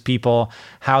radicalizes people,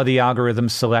 how the algorithms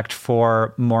select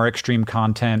for more extreme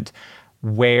content,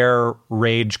 where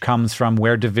rage comes from,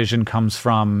 where division comes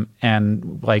from.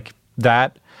 And like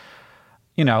that,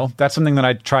 you know, that's something that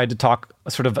I tried to talk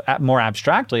sort of more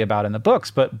abstractly about in the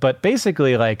books, but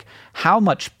basically like how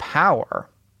much power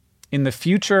in the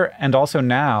future and also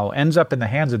now ends up in the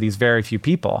hands of these very few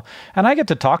people. And I get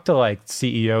to talk to like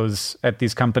CEOs at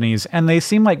these companies and they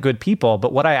seem like good people.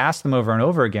 But what I ask them over and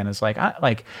over again is like,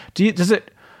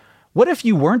 what if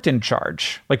you weren't in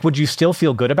charge? Like, would you still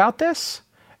feel good about this?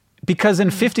 Because in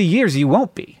 50 years, you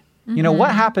won't be. You know,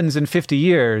 what happens in 50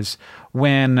 years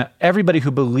when everybody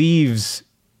who believes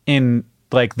in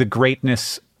like the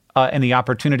greatness and the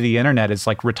opportunity of the internet is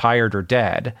like retired or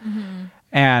dead?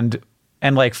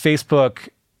 And like Facebook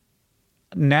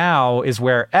now is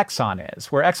where Exxon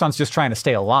is, where Exxon's just trying to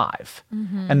stay alive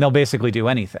and they'll basically do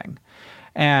anything.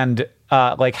 And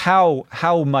like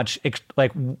how much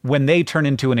like when they turn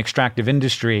into an extractive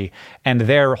industry and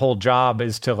their whole job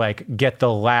is to like get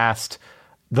the last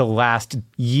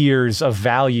years of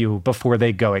value before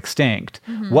they go extinct,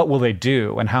 what will they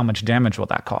do and how much damage will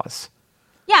that cause?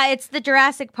 Yeah, it's the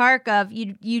Jurassic Park of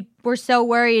you were so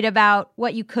worried about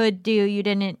what you could do, you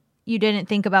didn't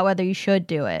think about whether you should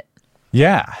do it.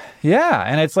 Yeah,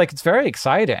 and it's like it's very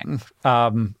exciting.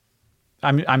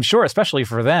 I'm sure, especially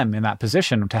for them in that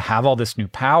position, to have all this new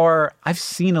power. I've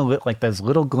seen like those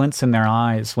little glints in their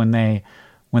eyes when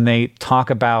they talk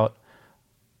about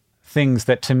things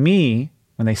that, to me,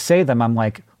 when they say them, I'm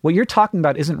like, what you're talking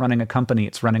about isn't running a company;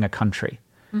 it's running a country.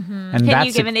 And can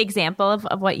you give an example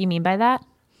of what you mean by that?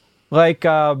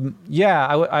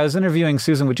 I was interviewing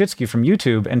Susan Wojcicki from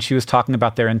YouTube, and she was talking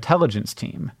about their intelligence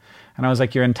team. And I was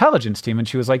like, your intelligence team? And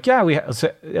she was like, yeah,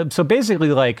 so basically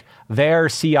like their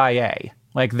CIA,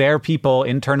 like they're people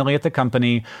internally at the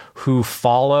company who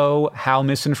follow how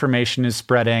misinformation is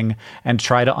spreading and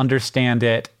try to understand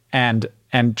it and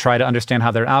try to understand how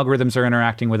their algorithms are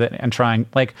interacting with it and trying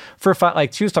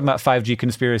she was talking about 5G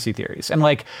conspiracy theories, and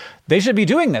like they should be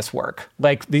doing this work.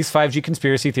 Like these 5G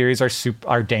conspiracy theories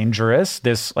are dangerous.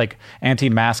 This like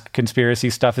anti-mask conspiracy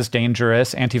stuff is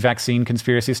dangerous. Anti-vaccine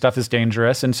conspiracy stuff is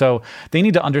dangerous. And so they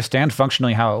need to understand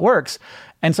functionally how it works.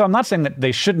 And so I'm not saying that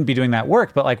they shouldn't be doing that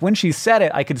work, but like when she said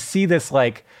it, I could see this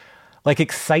like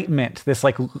excitement, this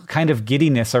like kind of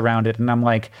giddiness around it. And I'm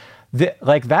like,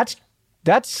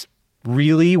 that's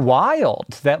really wild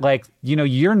that like, you know,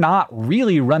 you're not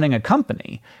really running a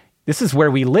company. This is where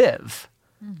we live.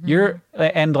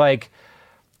 And like,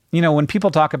 you know, when people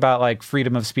talk about like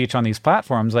freedom of speech on these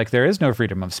platforms, like there is no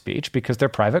freedom of speech because they're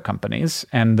private companies,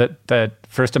 and the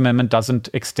First Amendment doesn't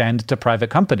extend to private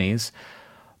companies.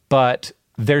 But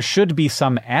there should be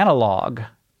some analog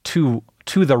to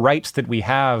the rights that we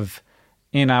have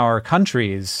in our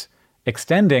countries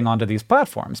extending onto these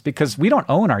platforms, because we don't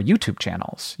own our YouTube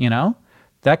channels, you know?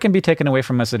 That can be taken away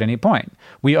from us at any point.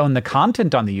 We own the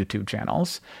content on the YouTube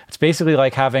channels. It's basically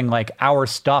like having like our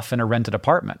stuff in a rented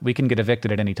apartment. We can get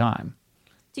evicted at any time.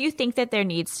 Do you think that there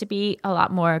needs to be a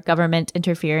lot more government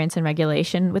interference and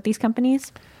regulation with these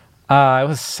companies? I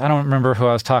don't remember who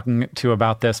I was talking to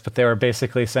about this, but they were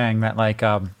basically saying that like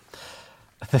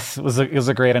it was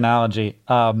a great analogy,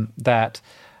 that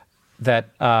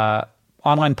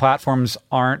online platforms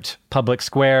aren't public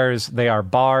squares. They are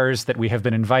bars that we have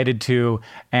been invited to,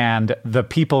 and the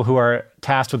people who are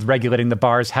tasked with regulating the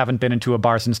bars haven't been into a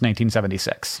bar since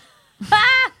 1976.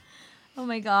 Oh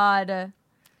my God.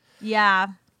 Yeah.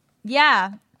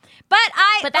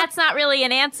 But that's not really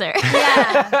an answer.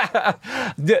 yeah.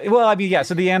 Well, I mean, yeah.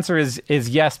 So the answer is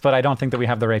yes, but I don't think that we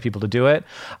have the right people to do it.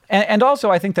 And also,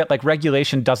 I think that like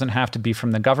regulation doesn't have to be from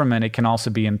the government. It can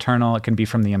also be internal. It can be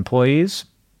from the employees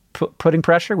putting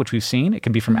pressure, which we've seen. It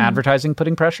can be from advertising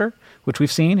putting pressure, which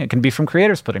we've seen. It can be from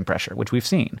creators putting pressure, which we've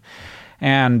seen.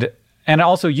 And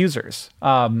also users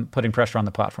putting pressure on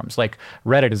the platforms. Like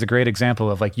Reddit is a great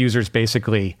example of like users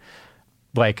basically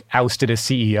like ousted a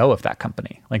CEO of that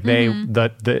company. Like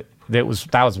that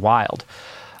was wild.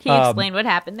 Can you explain what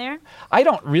happened there? I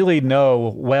don't really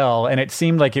know well, and it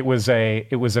seemed like it was a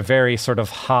very sort of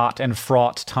hot and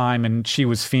fraught time, and she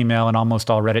was female, and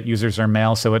almost all Reddit users are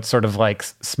male, so it sort of like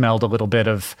smelled a little bit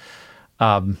of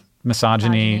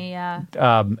misogyny. Yeah.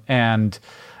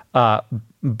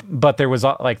 But there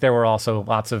were also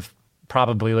lots of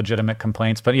probably legitimate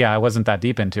complaints, but yeah, I wasn't that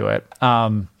deep into it.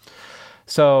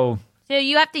 So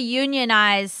you have to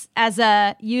unionize as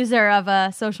a user of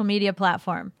a social media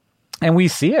platform. And we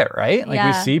see it, right? Like we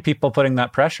Yeah. see people putting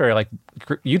that pressure. Like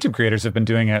YouTube creators have been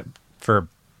doing it for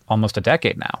almost a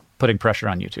decade now, putting pressure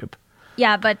on YouTube.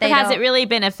 Yeah, but they Has don't. it really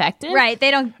been effective? Right.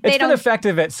 They don't. It's been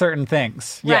effective at certain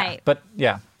things. Yeah. Right. But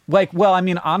yeah. Like, well, I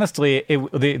mean, honestly,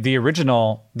 the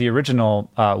original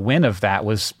win of that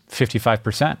was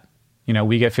 55%. You know,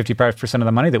 we get 55% of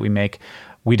the money that we make.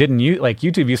 We didn't like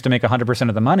YouTube used to make 100%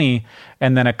 of the money,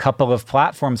 and then a couple of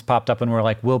platforms popped up and were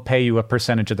like, "We'll pay you a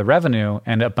percentage of the revenue,"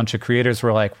 and a bunch of creators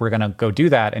were like, "We're gonna go do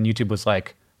that," and YouTube was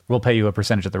like, "We'll pay you a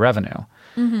percentage of the revenue,"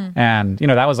 and you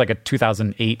know that was like a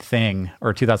 2008 thing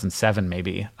or 2007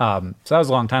 maybe. So that was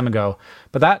a long time ago,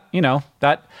 but that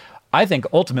I think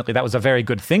ultimately that was a very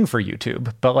good thing for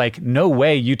YouTube. But like, no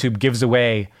way YouTube gives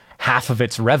away half of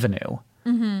its revenue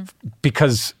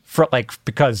because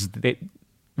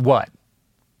what?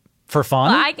 For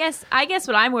fun? Well, I guess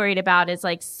what I'm worried about is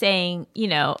like saying, you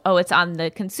know, oh, it's on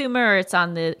the consumer, or it's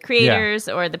on the creators,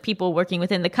 or the people working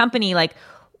within the company. Like,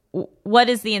 what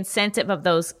is the incentive of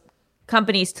those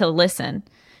companies to listen?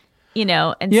 You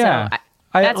know, and so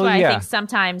that's why I think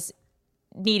sometimes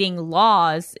needing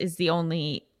laws is the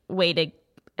only way to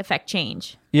affect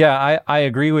change. Yeah, I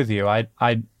agree with you. I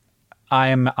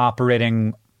am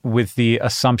operating with the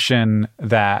assumption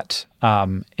that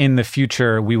in the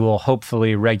future we will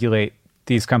hopefully regulate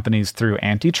these companies through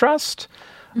antitrust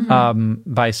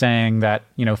by saying that,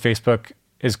 you know, Facebook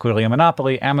is clearly a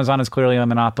monopoly, Amazon is clearly a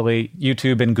monopoly,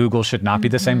 YouTube and Google should not be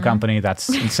the same company. That's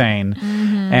insane.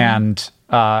 And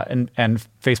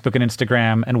Facebook and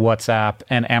Instagram and WhatsApp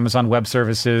and Amazon Web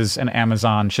Services and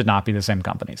Amazon should not be the same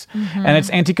companies. And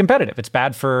it's anti-competitive. It's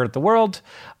bad for the world.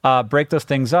 Break those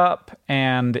things up.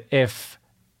 And if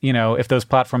if those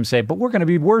platforms say, but we're going to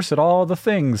be worse at all the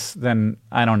things, then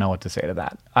I don't know what to say to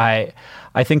that. I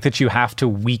think that you have to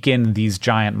weaken these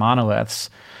giant monoliths.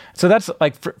 So that's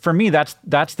like, for me,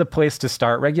 that's the place to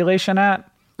start regulation at,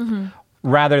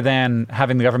 rather than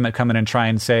having the government come in and try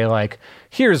and say, like,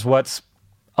 here's what's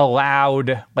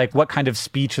allowed, like what kind of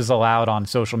speech is allowed on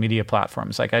social media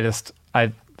platforms. Like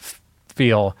I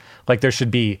feel like there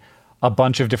should be a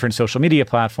bunch of different social media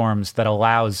platforms that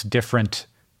allows different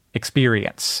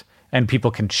experience, and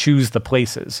people can choose the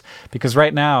places, because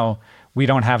right now we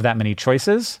don't have that many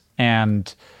choices,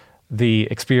 and the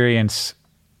experience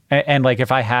and like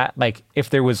if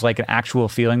there was like an actual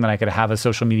feeling that I could have a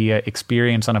social media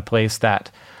experience on a place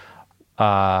that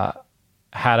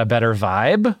had a better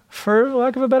vibe, for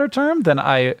lack of a better term, then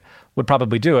I would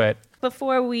probably do it.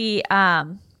 Before we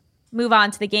move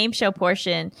on to the game show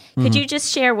portion, could you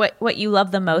just share what you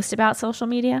love the most about social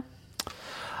media?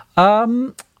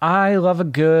 I love a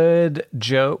good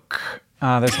joke.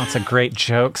 There's lots of great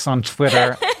jokes on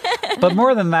Twitter. But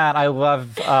more than that, I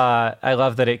love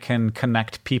that it can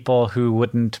connect people who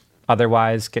wouldn't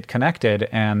otherwise get connected.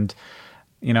 And,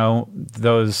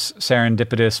 those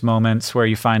serendipitous moments where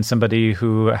you find somebody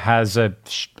who has a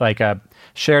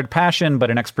shared passion, but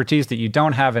an expertise that you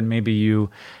don't have, and maybe you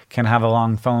can have a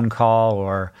long phone call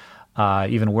or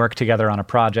even work together on a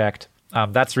project.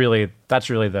 That's really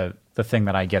the thing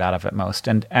that I get out of it most,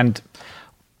 and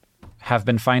have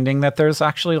been finding that there's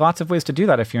actually lots of ways to do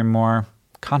that if you're more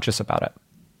conscious about it.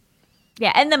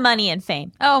 Yeah, and the money and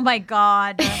fame. Oh my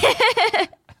God.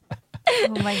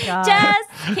 Oh my God. Just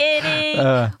kidding.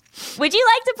 Would you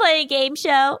like to play a game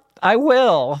show? I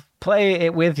will play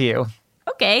it with you.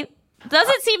 Okay.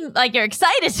 Doesn't seem like you're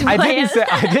excited to play it.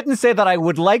 I didn't say that I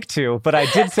would like to, but I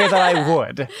did say that I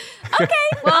would. Okay.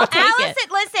 Well, take it. Allison,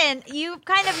 listen, you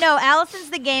kind of know Allison's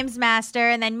the games master,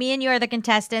 and then me and you are the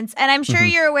contestants. And I'm sure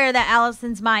you're aware that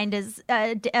Allison's mind is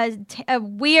a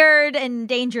weird and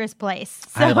dangerous place.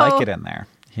 So, I like it in there.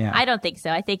 Yeah. I don't think so.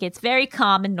 I think it's very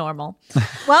calm and normal.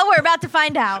 well, we're about to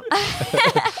find out.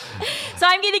 So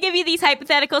I'm going to give you these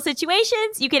hypothetical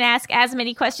situations. You can ask as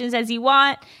many questions as you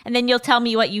want, and then you'll tell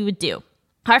me what you would do.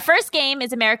 Our first game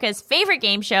is America's favorite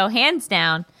game show, hands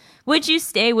down. Would you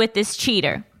stay with this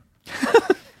cheater?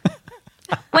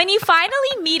 When you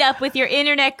finally meet up with your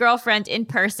internet girlfriend in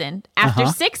person after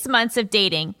 6 months of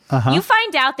dating, you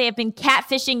find out they have been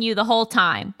catfishing you the whole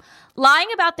time, lying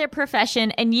about their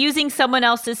profession and using someone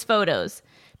else's photos.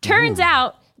 Turns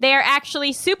out they are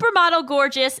actually supermodel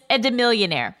gorgeous and a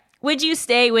millionaire. Would you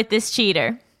stay with this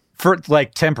cheater? For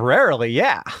like temporarily,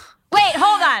 yeah. Wait,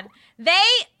 hold on. They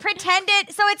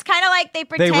pretended, so it's kind of like they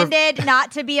pretended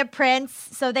not to be a prince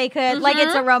so they could, like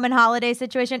it's a Roman holiday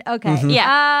situation. Okay.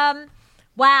 Yeah.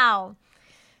 Wow.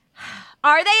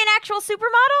 Are they an actual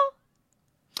supermodel?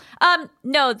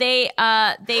 No, they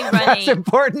run That's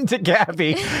important to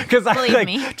Gabby, because I Believe think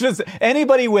me. just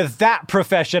anybody with that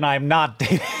profession, I'm not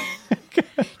dating.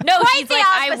 No, Quite she's the like,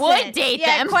 I opposite. would date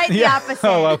Yeah, them. quite the opposite.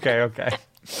 Oh, okay.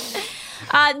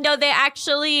 No, they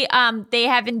actually, they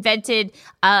have invented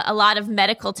a lot of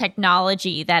medical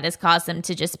technology that has caused them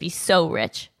to just be so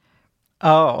rich.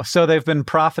 Oh, so they've been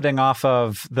profiting off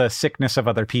of the sickness of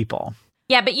other people.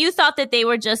 Yeah, but you thought that they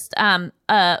were just a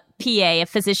PA, a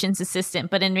physician's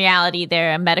assistant, but in reality,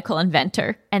 they're a medical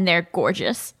inventor, and they're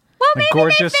gorgeous. Well, maybe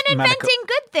gorgeous they've been medical- inventing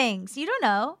good things. You don't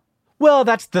know. Well,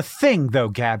 that's the thing, though,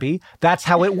 Gabby. That's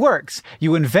how it works.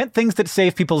 You invent things that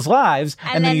save people's lives,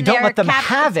 and then you don't they're let them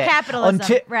have it's it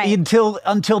capitalism, right.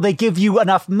 until they give you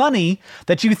enough money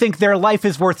that you think their life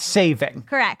is worth saving.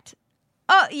 Correct.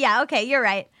 Oh, yeah, okay, you're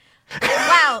right.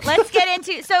 Wow, let's get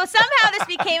into... So somehow this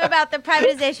became about the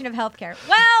privatization of healthcare.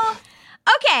 Well,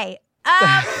 okay.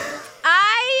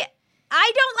 I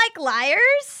don't like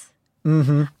liars.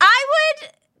 Mm-hmm. I would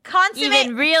consummate...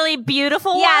 Even really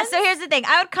beautiful Yeah, ones? so here's the thing.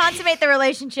 I would consummate the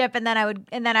relationship, and then I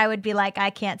would be like, I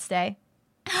can't stay.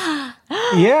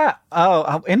 Yeah. Oh,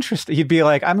 how interesting. You'd be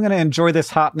like, I'm going to enjoy this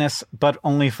hotness, but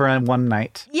only for one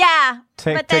night. Yeah.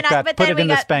 Take that, put it in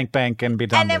the spank bank, and be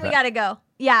done And then with we it. got to go.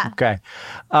 Yeah. Okay.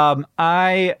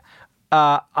 I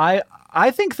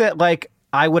think that like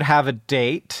I would have a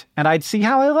date and I'd see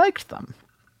how I liked them.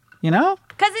 You know?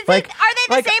 Because Like- are they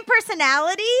the like- same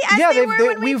personality as they were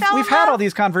when we fell in we've had love? all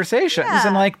these conversations, Yeah.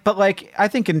 and but I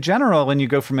think in general, when you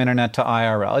go from internet to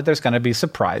IRL, there's going to be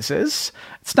surprises.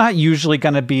 It's not usually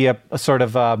going to be a sort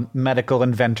of a medical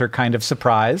inventor kind of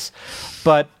surprise,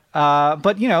 but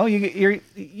you know,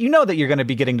 you know that you're going to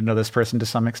be getting to know this person to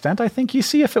some extent. I think you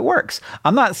see if it works.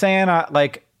 I'm not saying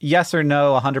like yes or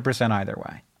no 100% either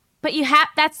way. But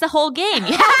that's the whole game.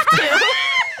 You have to.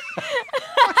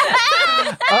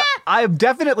 I'm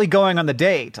definitely going on the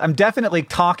date. I'm definitely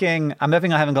talking. I'm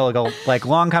definitely having like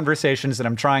long conversations, and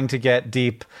I'm trying to get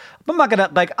deep. I'm not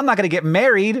gonna get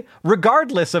married,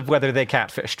 regardless of whether they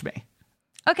catfished me.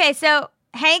 Okay, so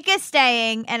Hank is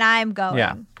staying, and I'm going.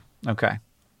 Yeah. Okay.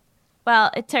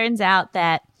 Well, it turns out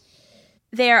that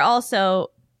they are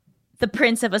also the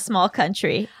prince of a small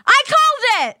country. I called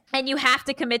it! And you have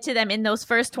to commit to them in those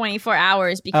first 24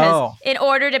 hours because in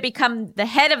order to become the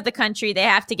head of the country, they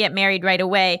have to get married right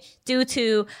away due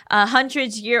to a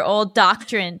 100-year-old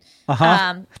doctrine. It's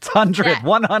 100,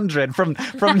 100 from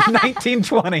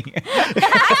 1920. I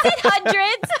said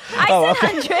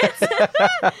hundreds.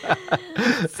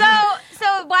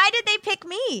 So why did they pick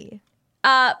me?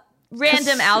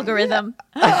 Random algorithm.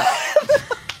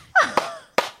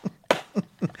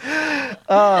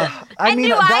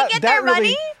 I get their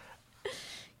money?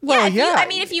 Well, yeah.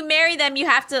 If you marry them, you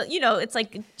have to, it's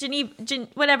like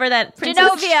whatever that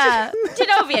Genovia.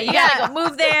 Genovia. You gotta go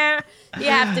move there. You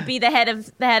have to be the head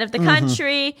of the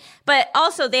country. But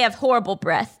also, they have horrible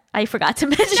breath. I forgot to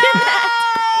mention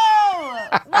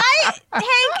that. Why, Hank?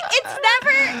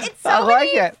 It's so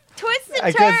many twists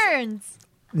and turns.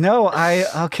 No,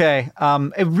 okay.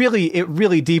 It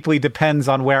really deeply depends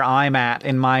on where I'm at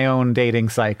in my own dating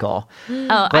cycle.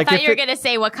 Oh, I thought you were gonna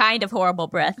say what kind of horrible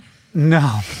breath.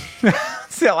 No.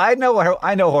 So I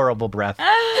know horrible breath.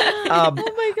 Oh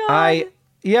my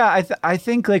God. I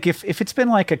think like if it's been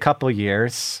like a couple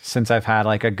years since I've had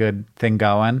like a good thing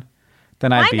going,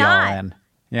 then I'd be all in.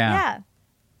 Yeah.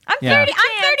 I'm 30.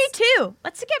 I'm 32.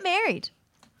 Let's get married.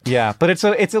 Yeah, but it's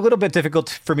a little bit difficult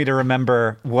for me to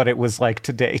remember what it was like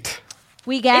to date.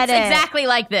 We get it's exactly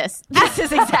like this. This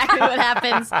is exactly what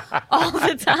happens all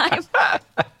the time.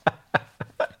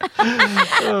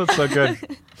 Oh, it's so good.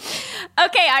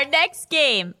 Okay, our next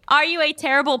game. Are you a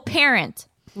terrible parent?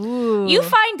 Ooh. You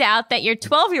find out that your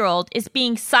 12-year-old is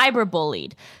being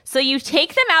cyberbullied. So you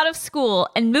take them out of school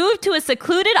and move to a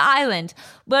secluded island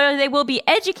where they will be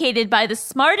educated by the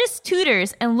smartest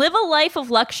tutors and live a life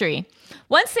of luxury.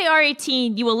 Once they are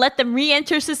 18, you will let them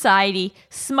re-enter society,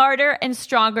 smarter and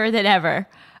stronger than ever.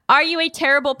 Are you a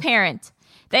terrible parent?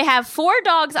 They have 4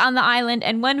 dogs on the island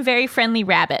and 1 very friendly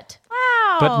rabbit.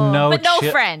 Wow. But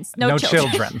no friends. No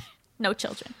children. No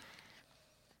children.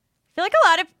 I feel like a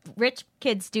lot of rich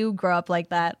kids do grow up like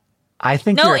that. I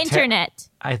think no internet.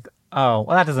 Well,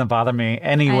 that doesn't bother me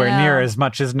anywhere near as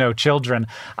much as no children.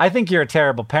 I think you're a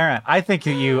terrible parent. I think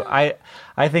I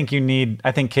think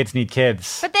kids need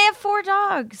kids. But they have 4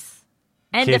 dogs.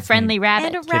 And a friendly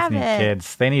rabbit. And a rabbit. Kids need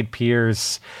kids. They need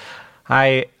peers.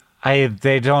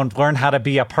 They don't learn how to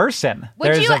be a person.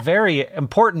 There's a very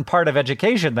important part of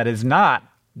education that is not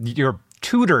your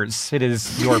tutors. It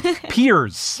is your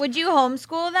peers. Would you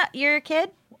homeschool your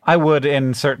kid? I would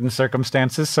in certain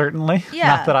circumstances, certainly. Yeah.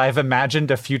 Not that I've imagined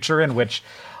a future in which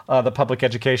the public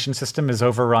education system is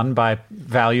overrun by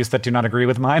values that do not agree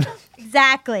with mine.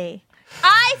 Exactly.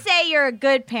 I say you're a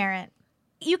good parent.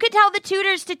 You could tell the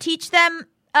tutors to teach them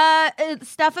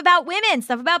stuff about women,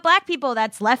 stuff about Black people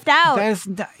that's left out.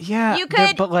 You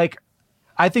could, but like,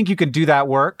 I think you can do that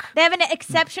work. They have an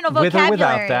exceptional vocabulary. With or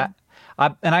without that.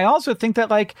 And I also think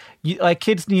that like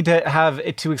kids need to have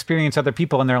it to experience other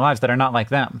people in their lives that are not like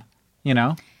them, you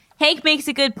know? Hank makes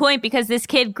a good point because this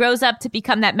kid grows up to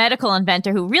become that medical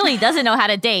inventor who really doesn't know how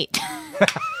to date.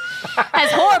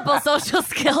 Has horrible social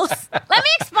skills. Let me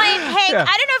explain, Hank. Yeah.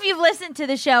 I don't know if you've listened to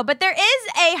the show, but there is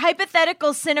a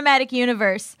hypothetical cinematic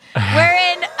universe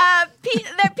wherein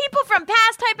people from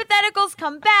past hypotheticals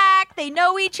come back. They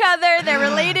know each other. They're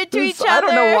related to each other. I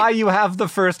don't know why you have the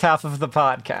first half of the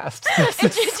podcast.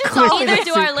 Neither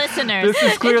do our listeners. This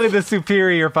is clearly the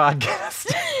superior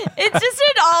podcast. It just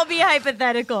should all be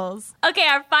hypotheticals. Okay,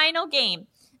 our final game.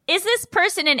 Is this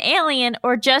person an alien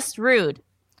or just rude?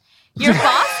 Your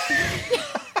boss...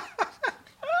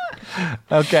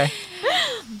 Okay.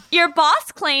 Your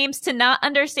boss claims to not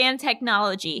understand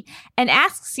technology and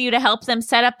asks you to help them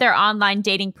set up their online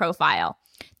dating profile.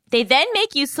 They then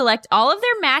make you select all of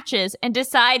their matches and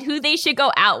decide who they should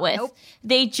go out with. Nope.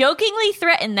 They jokingly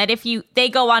threaten that if they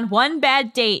go on one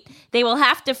bad date, they will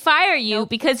have to fire you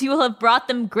because you will have brought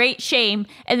them great shame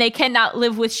and they cannot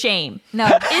live with shame. No.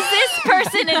 Is this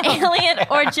person an alien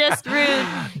or just rude?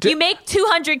 You make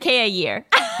 $200K a year.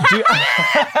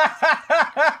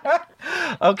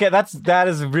 Okay, that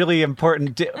is really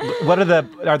important.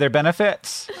 Are there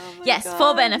benefits? Yes, God.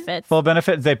 Full benefits. Full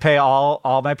benefits. They pay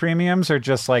all my premiums, or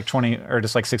just like 20, or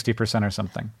just like 60% or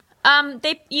something.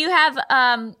 You have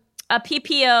a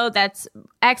PPO that's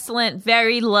excellent,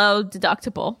 very low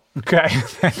deductible. Okay.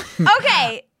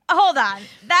 Okay, hold on.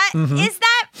 Does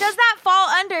that fall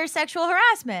under sexual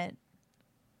harassment?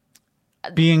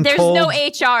 being There's told no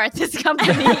HR at this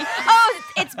company. Oh,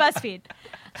 it's BuzzFeed.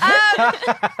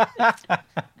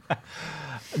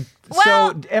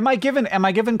 So am I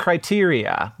given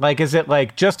criteria? Like, is it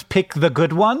like just pick the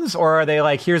good ones, or are they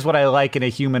like, here's what I like in a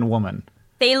human woman?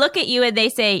 They look at you and they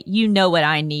say, you know what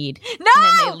I need. No! And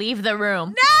then they leave the room.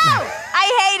 No!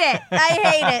 I hate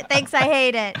it. Thanks, I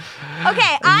hate it.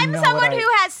 Okay, I'm know someone what who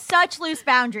has such loose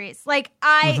boundaries. Like,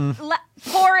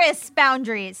 porous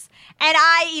boundaries. And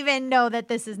I even know that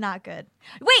this is not good.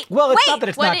 Wait, Well, it's wait. not that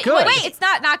it's not good. Wait, it's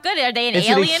not good. Are they an Is it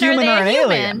a alien human or or are an they a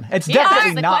human? alien? It's Yeah, definitely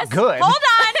that's the not question. good. Hold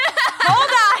on.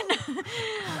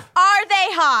 Are they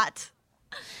hot?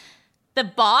 The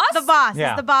boss? The boss.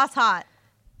 Yeah. Is the boss hot?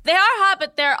 They are hot,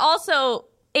 but they're also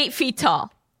 8 feet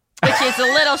tall, which is a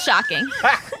little shocking.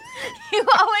 You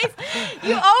always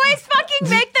fucking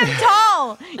make them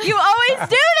tall. You always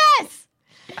do this.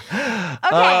 Okay.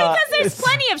 Because there's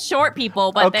plenty of short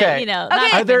people, but they're, Okay. not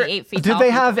Okay. as many 8 feet Do tall. they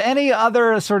have any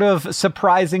other sort of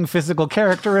surprising physical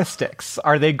characteristics?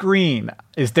 Are they green?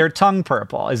 Is their tongue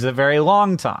purple? Is it a very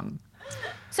long tongue?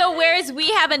 So whereas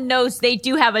we have a nose, they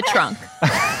do have a trunk.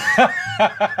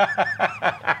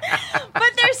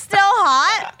 But they're still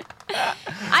hot.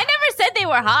 I never said they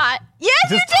were hot. Yes,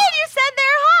 you Just- did. You said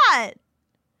they're hot.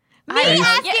 Me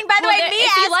asking, by the way, me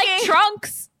if you like asking,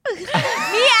 trunks. me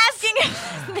asking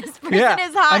if this person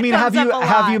is hot. I mean, comes have up you a lot.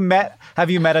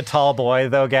 met a tall boy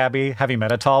though, Gabby? Have you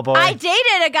met a tall boy? I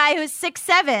dated a guy who's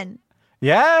 6'7".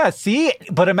 Yeah, see?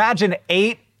 But imagine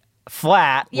 8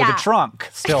 flat with Yeah. a trunk.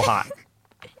 Still hot.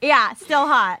 Yeah, still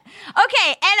hot.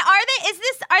 Okay, and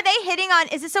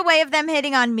is this a way of them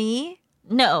hitting on me?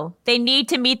 No, they need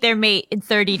to meet their mate in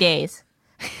 30 days.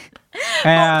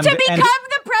 And, To become and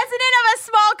the president of a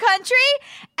small country?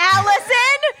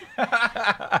 Allison!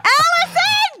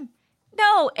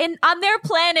 No, and on their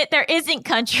planet, there isn't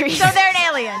countries. So they're an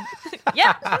alien.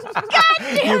 Yep.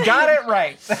 you got it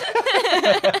right. Thank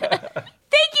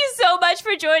you so much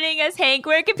for joining us, Hank.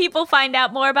 Where can people find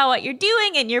out more about what you're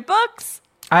doing and your books?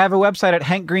 I have a website at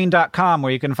hankgreen.com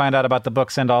where you can find out about the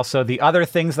books and also the other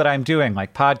things that I'm doing,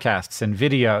 like podcasts and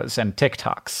videos and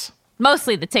TikToks.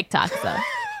 Mostly the TikToks, though.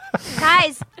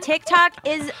 Guys, TikTok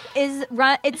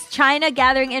it's China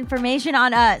gathering information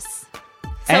on us.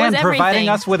 So and is providing everything.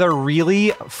 us with a really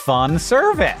fun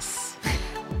service.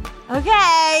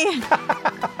 Okay.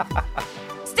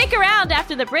 Stick around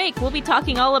after the break. We'll be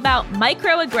talking all about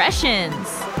microaggressions.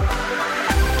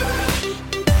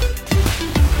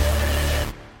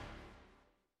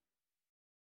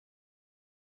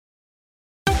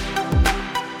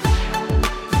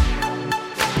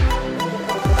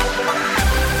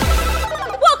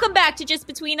 Welcome back to Just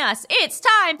Between Us. It's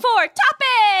time for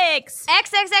topics.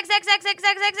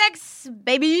 XXXXXXXX,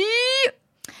 baby.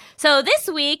 So this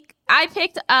week, I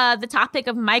picked the topic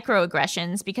of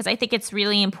microaggressions because I think it's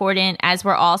really important as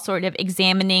we're all sort of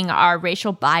examining our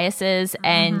racial biases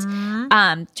and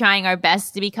trying our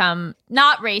best to become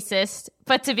not racist,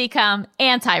 but to become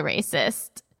anti-racist.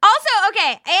 Also,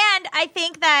 okay, and I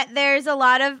think that there's a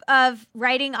lot of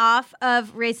writing off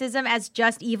of racism as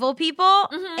just evil people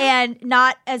and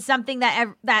not as something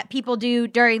that people do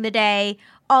during the day,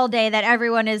 all day, that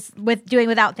everyone is doing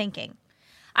without thinking.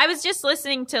 I was just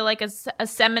listening to like a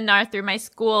seminar through my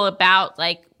school about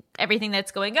like everything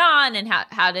that's going on and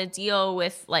how to deal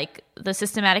with like the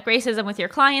systematic racism with your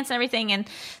clients and everything. And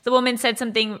the woman said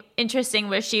something interesting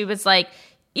where she was like,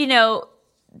 you know,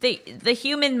 the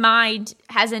human mind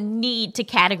has a need to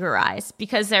categorize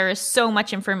because there is so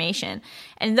much information.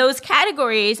 And those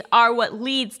categories are what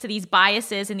leads to these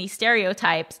biases and these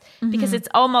stereotypes because it's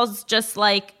almost just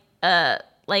like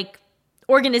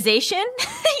organization,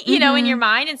 you know, in your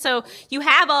mind. And so you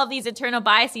have all of these internal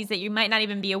biases that you might not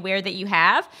even be aware that you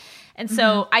have. And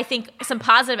so I think some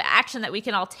positive action that we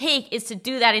can all take is to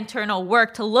do that internal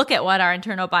work to look at what our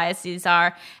internal biases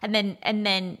are and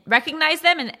then recognize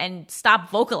them and stop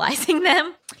vocalizing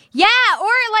them. Yeah, or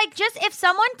like just if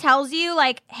someone tells you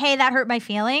like, hey, that hurt my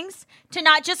feelings, to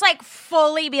not just like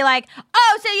fully be like,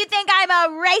 oh, so you think I'm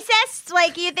a racist?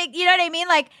 Like you think, you know what I mean?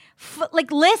 Like,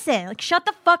 listen, like shut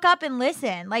the fuck up and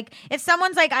listen. Like if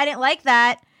someone's like, I didn't like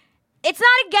that, it's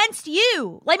not against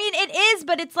you. I mean, it is,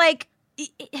 but it's like,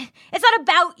 it's not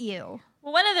about you.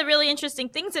 Well, one of the really interesting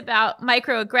things about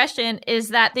microaggression is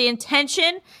that the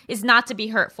intention is not to be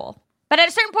hurtful. But at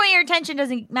a certain point, your attention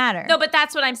doesn't matter. No, but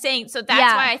that's what I'm saying. So that's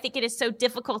Yeah. why I think it is so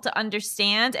difficult to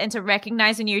understand and to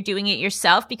recognize when you're doing it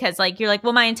yourself because like you're like,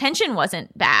 well, my intention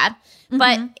wasn't bad,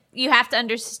 but you have to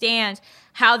understand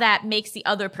how that makes the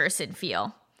other person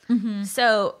feel.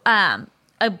 So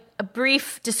a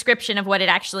brief description of what it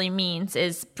actually means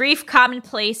is brief,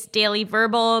 commonplace, daily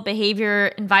verbal, behavior,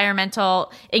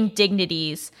 environmental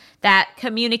indignities that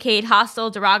communicate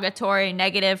hostile, derogatory,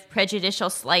 negative,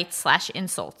 prejudicial slights /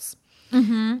 insults.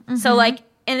 So like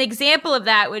an example of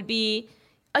that would be,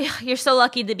 oh, you're so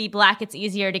lucky to be black, it's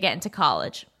easier to get into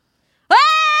college.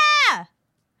 Ah!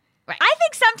 Right. I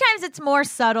think sometimes it's more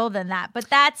subtle than that, but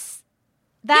that's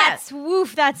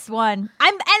woof, that's one.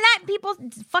 And that people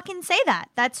fucking say that.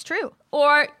 That's true.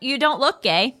 Or you don't look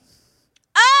gay.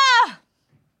 Ah!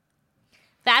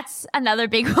 That's another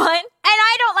big one. And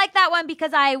I don't like that one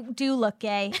because I do look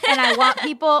gay and I want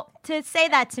people to say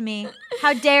that to me.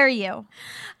 How dare you?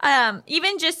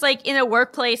 Even just like in a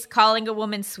workplace, calling a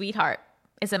woman sweetheart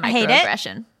is a hate it.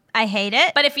 microaggression. I hate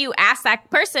it. But if you ask that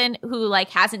person who like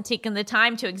hasn't taken the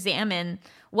time to examine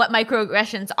what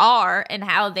microaggressions are and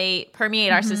how they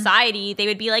permeate our society, they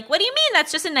would be like, what do you mean?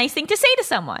 That's just a nice thing to say to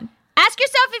someone. Ask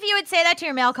yourself if you would say that to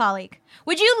your male colleague.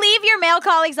 Would you leave your male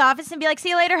colleague's office and be like, see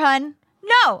you later, hun?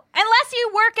 No, unless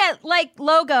you work at like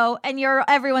Logo and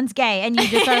everyone's gay and you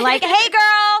just are like, hey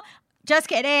girl, just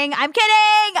kidding. I'm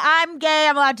kidding. I'm gay.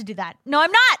 I'm allowed to do that. No,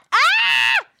 I'm not.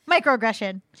 Ah!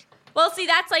 Microaggression. Well, see,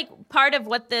 that's like part of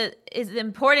what is the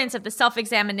importance of the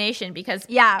self-examination because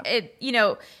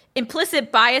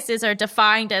implicit biases are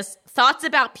defined as thoughts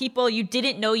about people you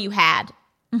didn't know you had.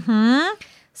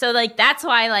 So like that's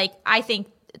why like I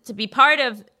think to be part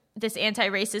of this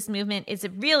anti-racist movement is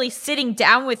really sitting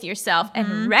down with yourself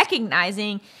and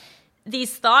recognizing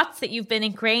these thoughts that you've been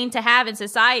ingrained to have in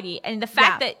society. And the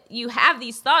fact that you have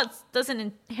these thoughts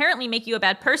doesn't inherently make you a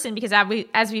bad person because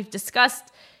as we've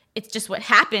discussed, it's just what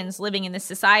happens living in this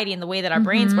society and the way that our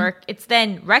brains work. It's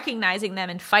then recognizing them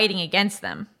and fighting against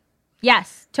them.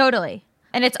 Yes, totally.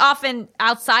 And it's often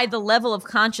outside the level of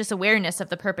conscious awareness of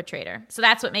the perpetrator. So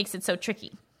that's what makes it so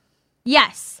tricky.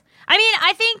 Yes. I mean,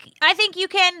 I think you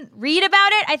can read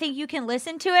about it. I think you can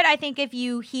listen to it. I think if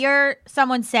you hear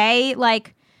someone say,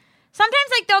 like, sometimes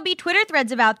like there'll be Twitter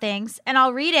threads about things and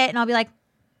I'll read it and I'll be like,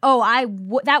 oh,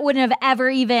 that wouldn't have ever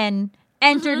even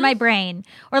entered my brain.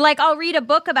 Or like I'll read a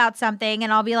book about something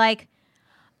and I'll be like,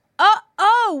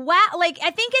 oh, wow. Like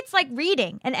I think it's like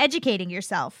reading and educating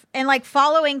yourself and like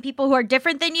following people who are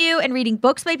different than you and reading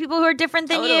books by people who are different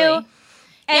than you.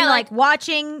 And like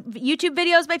watching YouTube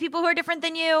videos by people who are different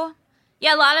than you.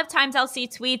 Yeah, a lot of times I'll see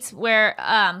tweets where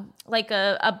like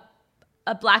a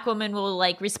black woman will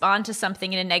like respond to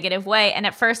something in a negative way. And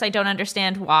at first I don't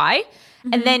understand why.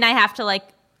 And then I have to like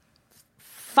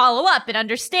follow up and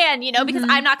understand, because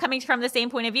I'm not coming from the same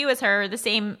point of view as her or the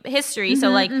same history. So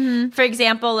like, for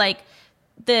example, like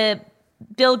the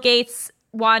Bill Gates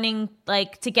wanting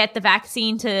like to get the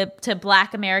vaccine to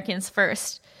black Americans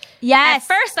first. Yes. At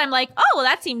first, I'm like, oh, well,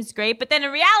 that seems great. But then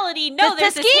in reality, no, the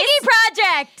there's Tuskegee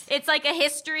Project. It's like a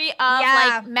history of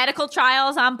like medical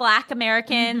trials on black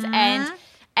Americans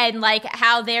and like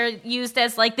how they're used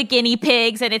as like the guinea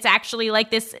pigs. And it's actually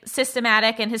like this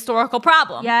systematic and historical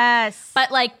problem. Yes. But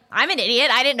like, I'm an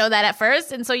idiot. I didn't know that at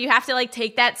first. And so you have to like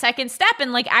take that second step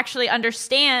and like actually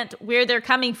understand where they're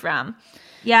coming from.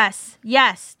 Yes.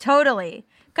 Yes, totally.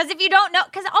 Because if you don't know,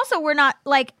 because also we're not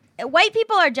like, white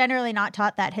people are generally not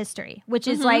taught that history, which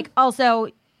is like also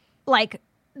like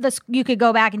you could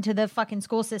go back into the fucking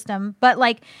school system, but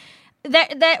like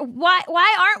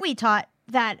why aren't we taught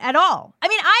that at all? I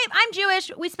mean, I'm Jewish.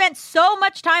 We spent so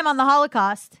much time on the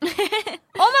Holocaust,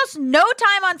 almost no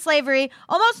time on slavery,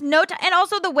 almost no time, and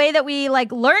also the way that we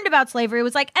like learned about slavery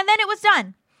was like, and then it was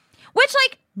done. Which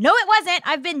like, no, it wasn't.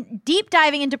 I've been deep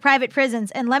diving into private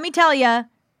prisons, and let me tell you,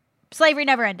 slavery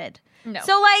never ended. No.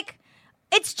 So like.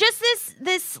 It's just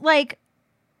this like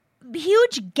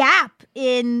huge gap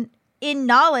in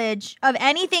knowledge of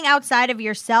anything outside of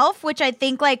yourself, which I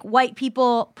think like white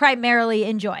people primarily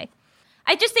enjoy.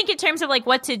 I just think in terms of like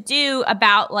what to do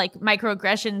about like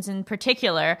microaggressions in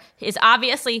particular is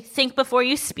obviously think before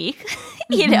you speak.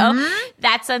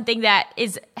 That's something that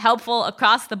is helpful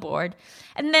across the board.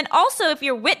 And then also if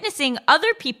you're witnessing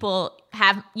other people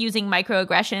using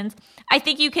microaggressions, I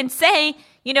think you can say,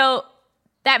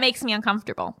 that makes me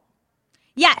uncomfortable.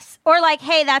 Yes. Or like,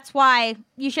 hey, that's why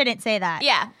you shouldn't say that.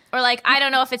 Yeah. Or like, I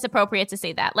don't know if it's appropriate to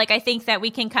say that. Like, I think that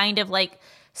we can kind of like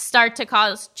start to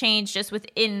cause change just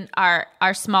within our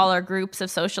smaller groups of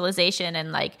socialization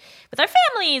and like with our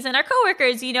families and our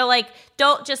coworkers, like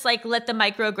don't just like let the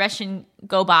microaggression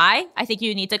go by. I think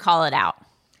you need to call it out.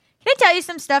 Can I tell you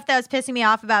some stuff that was pissing me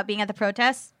off about being at the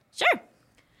protests? Sure.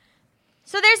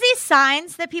 So there's these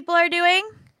signs that people are doing.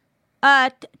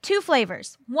 Two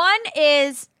flavors. One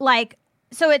is like,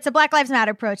 so it's a Black Lives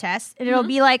Matter protest, and it'll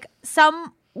be like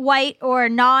some white or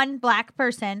non-black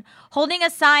person holding a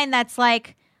sign that's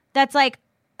like it's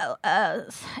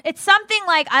something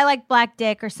like I like black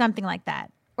dick or something like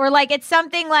that, or like it's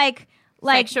something like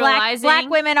Sexualizing. black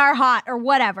women are hot or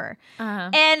whatever,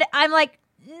 and I'm like,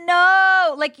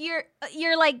 no, like you're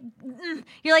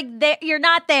there, you're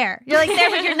not there, you're like there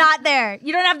but you're not there,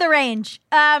 you don't have the range,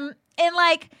 and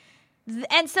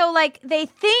so like they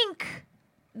think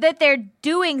that they're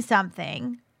doing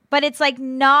something, but it's like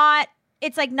not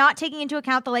taking into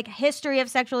account the like history of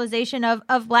sexualization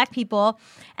of black people.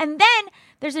 And then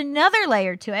there's another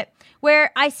layer to it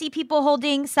where I see people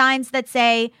holding signs that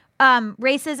say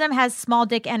racism has small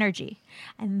dick energy.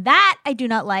 And that I do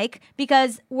not like,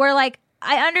 because we're like,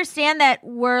 I understand that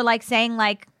we're like saying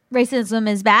like racism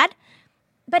is bad,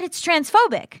 but it's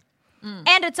transphobic.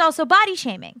 And it's also body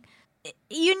shaming.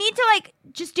 You need to like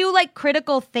just do like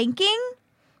critical thinking,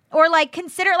 or like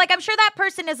consider, like I'm sure that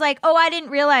person is like, oh, I didn't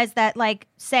realize that like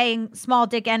saying small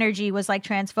dick energy was like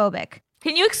transphobic.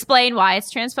 Can you explain why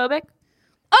it's transphobic?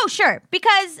 Oh, sure.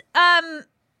 Because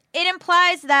it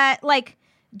implies that like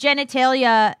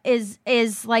genitalia is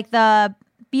like the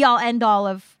be all end all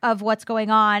of what's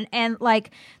going on. And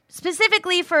like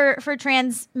specifically for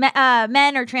trans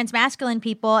men or trans masculine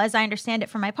people, as I understand it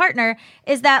from my partner,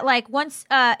 is that like once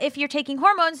if you're taking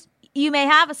hormones, you may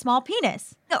have a small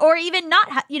penis, or even not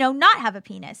have a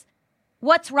penis.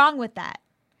 What's wrong with that?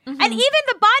 And even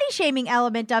the body shaming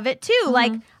element of it too.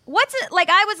 Like, what's it like?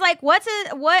 I was like, what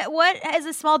has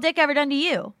a small dick ever done to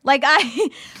you? Like,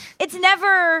 it's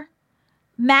never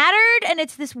mattered, and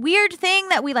it's this weird thing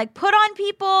that we like put on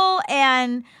people,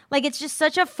 and like it's just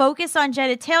such a focus on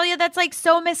genitalia that's like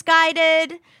so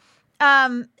misguided.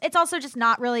 It's also just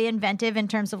not really inventive in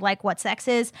terms of like what sex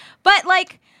is, but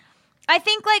like. I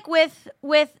think like with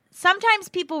sometimes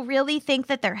people really think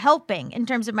that they're helping in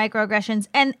terms of microaggressions,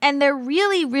 and they're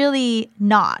really, really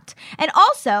not. And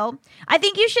also, I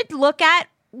think you should look at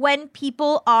when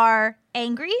people are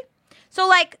angry. So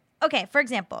like, okay, for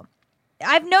example,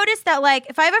 I've noticed that like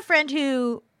if I have a friend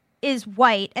who is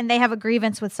white and they have a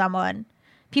grievance with someone,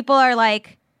 people are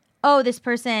like, oh, this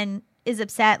person is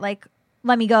upset. Like,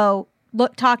 let me go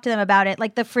talk to them about it.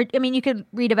 Like you could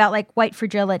read about like white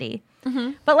fragility.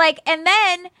 But like, and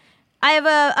then I have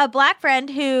a black friend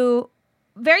who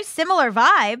very similar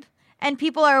vibe, and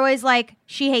people are always like,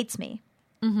 she hates me.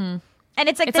 And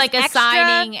it's like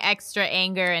assigning extra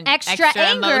anger and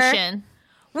extra emotion,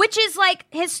 which is like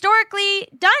historically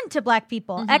done to black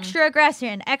people. Extra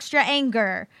aggression, extra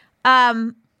anger.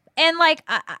 And like,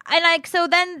 so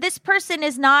then this person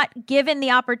is not given the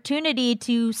opportunity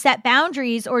to set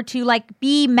boundaries or to like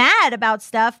be mad about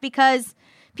stuff, because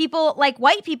people like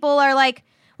white people are like,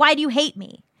 why do you hate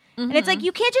me? And it's like,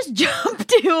 you can't just jump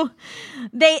to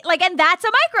and that's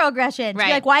a microaggression.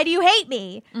 Right. Like, why do you hate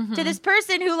me? To this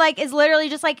person who like is literally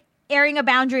just like airing a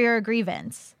boundary or a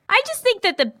grievance. I just think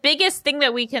that the biggest thing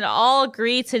that we can all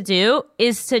agree to do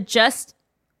is to just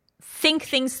think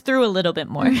things through a little bit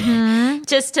more.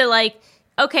 Just to like,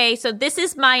 okay, so this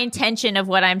is my intention of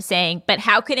what I'm saying, but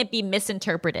how can it be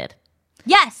misinterpreted?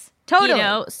 Yes, totally. You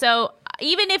know, so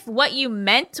even if what you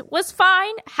meant was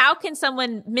fine, how can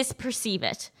someone misperceive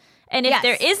it? And if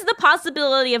there is the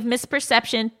possibility of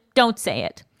misperception, don't say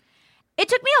it. It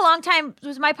took me a long time.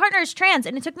 My partner is trans,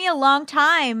 and it took me a long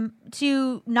time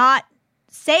to not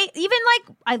say, even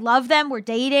like, I love them, we're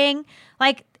dating.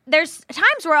 Like, there's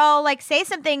times where I'll like say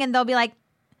something and they'll be like,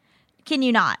 can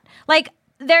you not? Like,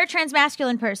 they're a trans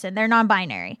masculine person, they're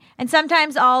non-binary. And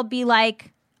sometimes I'll be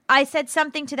like, I said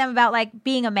something to them about like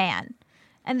being a man.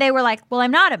 And they were like, well,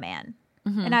 I'm not a man.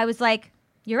 And I was like,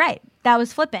 you're right. That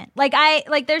was flippant. Like,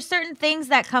 there's certain things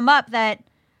that come up that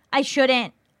I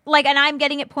shouldn't, like, and I'm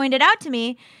getting it pointed out to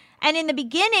me. And in the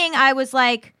beginning, I was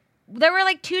like, there were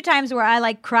like 2 times where I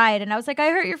like cried and I was like, I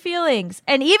hurt your feelings.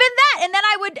 And even that, and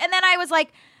then I was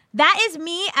like, that is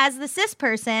me as the cis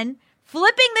person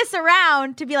flipping this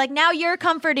around to be like, now you're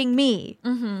comforting me,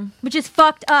 which is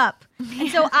fucked up. And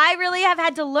so I really have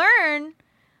had to learn,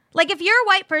 like, if you're a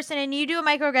white person and you do a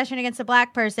microaggression against a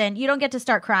black person, you don't get to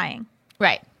start crying.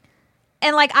 Right.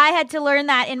 And like, I had to learn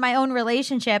that in my own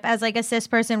relationship as like a cis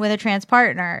person with a trans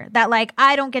partner, that like,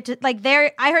 I don't get to, like,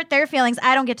 I hurt their feelings,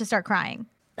 I don't get to start crying.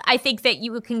 I think that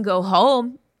you can go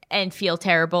home and feel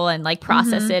terrible and like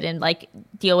process it and like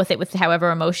deal with it with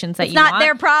however emotions that It's you not want.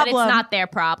 their problem. But it's not their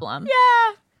problem.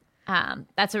 Yeah.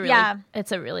 That's a really,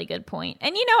 it's a really good point.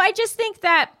 And you know, I just think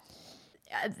that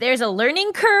there's a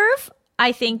learning curve.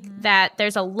 I think that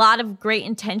there's a lot of great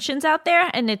intentions out there,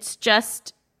 and it's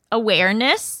just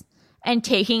awareness and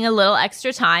taking a little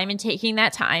extra time and taking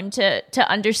that time to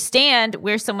understand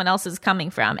where someone else is coming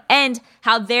from and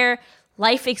how their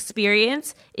life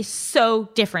experience is so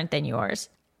different than yours.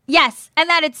 Yes, and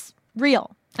that it's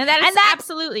real. And that is And that-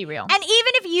 absolutely real. And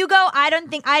even if you go, I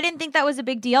didn't think that was a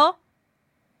big deal.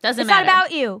 Doesn't It's matter. not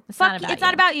about you. It's Fuck, not about it's not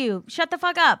you. about you. Shut the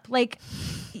fuck up. Like,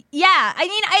 yeah. I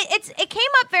mean, it came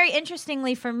up very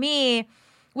interestingly for me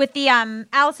with the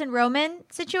Allison Roman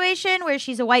situation, where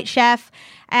she's a white chef,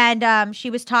 and she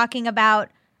was talking about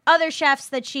other chefs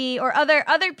that or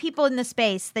other people in the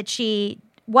space that she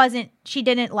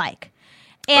didn't like.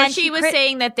 And And she was crit-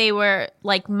 saying that they were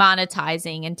like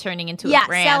monetizing and turning into Yeah, a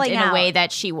brand selling in out. a way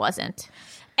that she wasn't.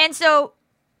 And so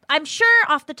I'm sure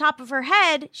off the top of her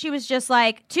head, she was just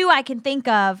like, two I can think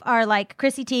of are like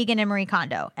Chrissy Teigen and Marie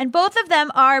Kondo. And both of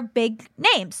them are big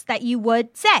names that you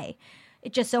would say.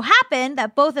 It just so happened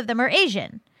that both of them are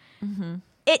Asian.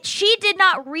 She did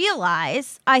not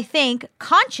realize, I think,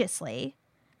 consciously,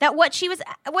 that what she was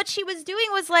doing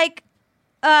was like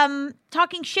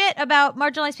talking shit about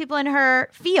marginalized people in her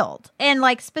field, and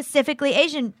like specifically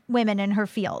Asian women in her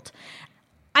field.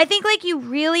 I think like you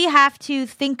really have to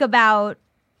think about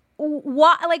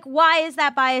why is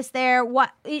that bias there?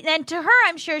 And to her,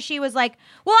 I'm sure she was like,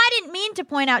 well, I didn't mean to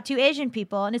point out two Asian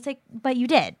people. And it's like, but you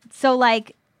did. So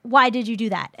like, why did you do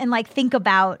that? And like, think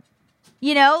about,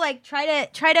 like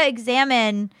try to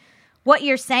examine what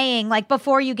you're saying, like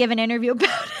before you give an interview about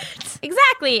it.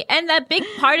 Exactly. And that big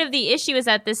part of the issue is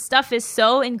that this stuff is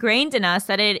so ingrained in us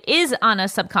that it is on a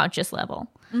subconscious level.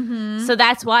 So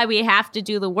that's why we have to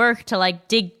do the work to like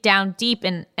dig down deep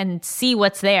and see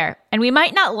what's there. And we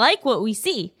might not like what we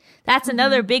see. That's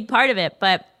another big part of it.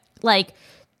 But like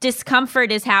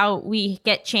discomfort is how we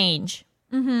get change.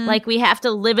 Like we have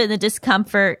to live in the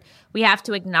discomfort. We have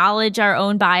to acknowledge our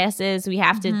own biases. We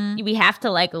have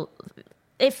to like,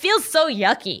 it feels so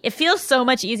yucky. It feels so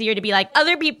much easier to be like,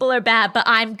 other people are bad, but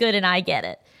I'm good and I get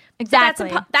it. Exactly.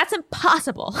 That's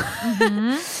impossible.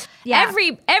 Yeah.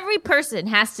 Every person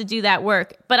has to do that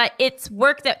work, but it's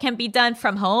work that can be done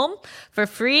from home for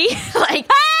free. Like,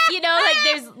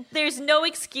 there's no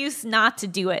excuse not to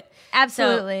do it.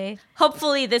 Absolutely. So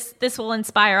hopefully this will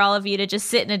inspire all of you to just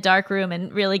sit in a dark room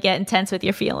and really get intense with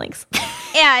your feelings.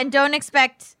 Yeah, and don't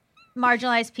expect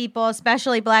marginalized people,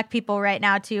 especially Black people right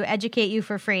now, to educate you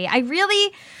for free. A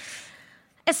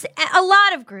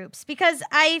lot of groups, because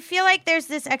I feel like there's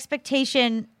this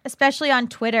expectation, especially on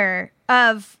Twitter,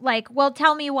 of like, well,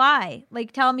 tell me why.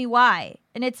 Like, tell me why.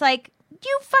 And it's like,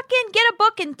 you fucking get a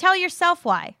book and tell yourself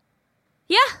why.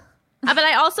 Yeah. But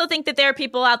I also think that there are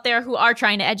people out there who are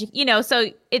trying to educate, so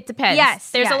it depends.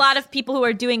 Yes, There's yes. a lot of people who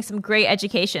are doing some great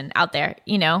education out there,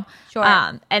 Sure.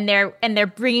 And they're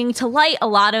bringing to light a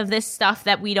lot of this stuff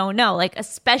that we don't know, like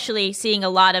especially seeing a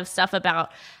lot of stuff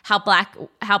about how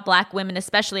black women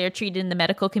especially are treated in the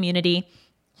medical community.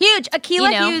 Huge.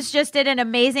 Akilah Hughes just did an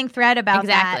amazing thread about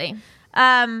Exactly.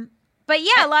 that. But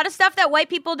yeah, a lot of stuff that white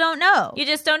people don't know. You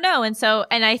just don't know.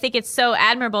 And I think it's so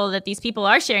admirable that these people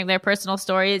are sharing their personal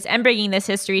stories and bringing this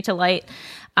history to light.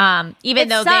 Even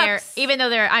though they're,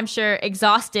 I'm sure,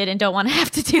 exhausted and don't want to have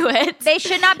to do it. They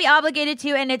should not be obligated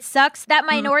to, and it sucks that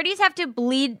minorities have to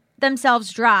bleed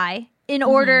themselves dry in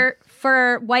order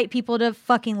for white people to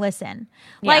fucking listen.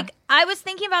 Yeah. Like, I was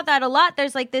thinking about that a lot.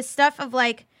 There's like this stuff of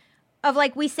like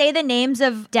we say the names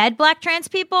of dead Black trans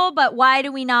people, but why do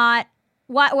we not?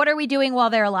 What are we doing while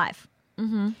they're alive?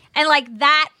 And like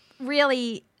that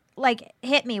really like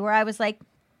hit me, where I was like,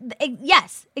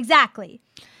 yes, exactly.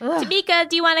 Ugh. Tamika,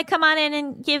 do you want to come on in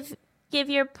and give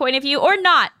your point of view, or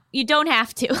not? You don't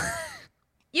have to.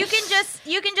 You can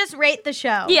just rate the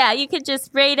show. Yeah, you could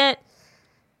just rate it.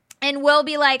 And we'll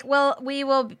be like, we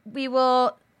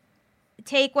will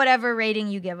take whatever rating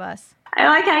you give us. I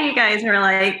like how you guys were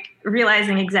like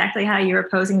realizing exactly how you were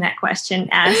posing that question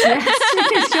as you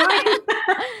joined.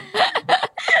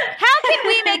 How can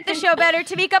we make the show better,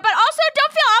 Tamika? But also,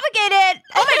 don't feel obligated.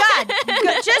 Oh my God,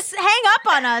 just hang up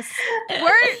on us.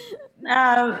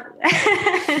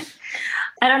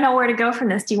 I don't know where to go from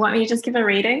this. Do you want me to just give a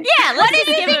rating? Yeah, What did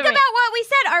you think about what we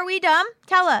said? Are we dumb?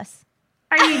 Tell us.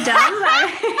 Are you dumb?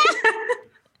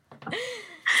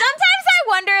 Sometimes I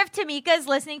wonder if Tamika is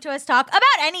listening to us talk about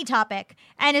any topic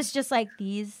and it's just like,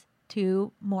 these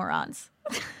two morons.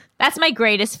 That's my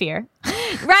greatest fear.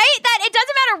 Right? That it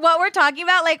doesn't matter what we're talking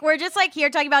about. Like, we're just like here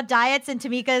talking about diets, and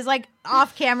Tamika is like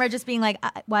off camera just being like,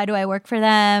 why do I work for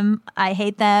them? I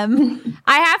hate them.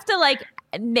 I have to like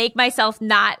make myself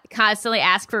not constantly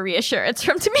ask for reassurance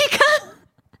from Tamika.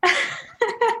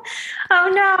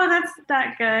 Oh no, that's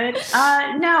not good.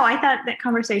 No, I thought that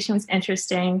conversation was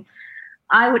interesting.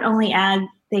 I would only add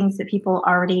things that people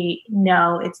already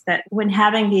know. It's that when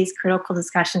having these critical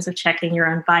discussions of checking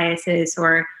your own biases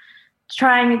or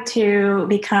trying to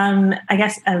become, I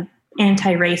guess, a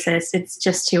anti-racist. It's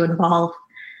just to involve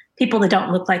people that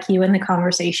don't look like you in the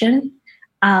conversation,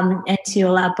 and to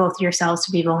allow both yourselves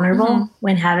to be vulnerable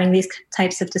when having these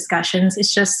types of discussions.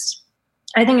 It's just,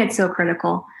 I think it's so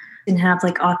critical and have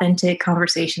like authentic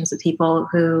conversations with people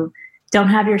who don't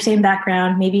have your same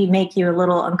background, maybe make you a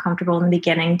little uncomfortable in the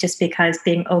beginning, just because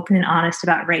being open and honest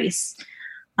about race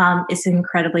is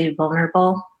incredibly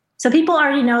vulnerable. So people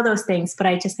already know those things, but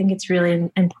I just think it's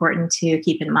really important to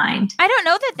keep in mind. I don't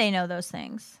know that they know those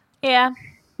things. Yeah.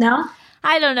 No?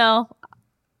 I don't know.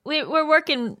 We're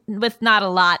working with not a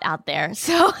lot out there.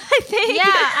 So I think. Yeah,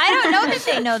 I don't know that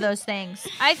they know those things.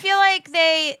 I feel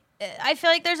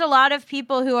like there's a lot of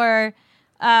people who are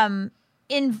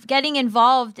in getting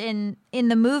involved in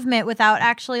the movement without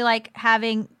actually like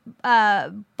having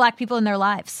Black people in their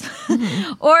lives.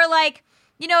 Or like,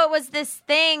 you know, it was this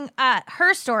thing,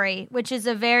 Her Story, which is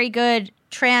a very good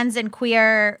trans and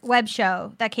queer web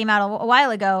show that came out a while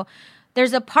ago.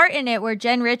 There's a part in it where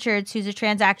Jen Richards, who's a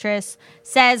trans actress,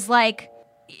 says like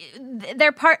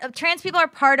trans people are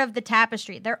part of the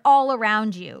tapestry. They're all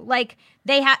around you. Like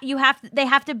they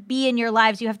have to be in your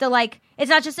lives. You have to like, it's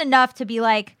not just enough to be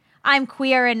like, I'm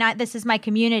queer and not, this is my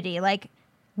community. Like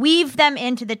weave them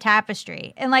into the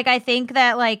tapestry. And like I think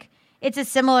that like it's a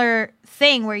similar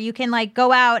thing where you can like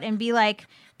go out and be like,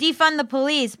 defund the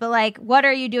police, but like what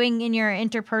are you doing in your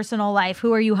interpersonal life?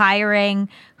 Who are you hiring?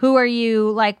 Who are you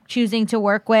like choosing to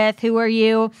work with? Who are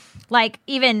you like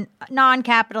even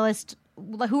non-capitalist?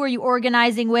 Who are you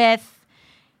organizing with?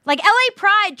 Like LA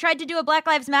Pride tried to do a Black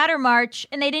Lives Matter march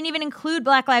and they didn't even include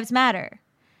Black Lives Matter.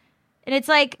 And it's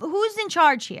like, who's in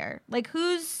charge here? Like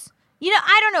who's, you know,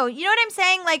 I don't know. You know what I'm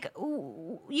saying? Like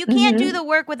you can't do the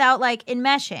work without like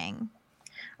enmeshing.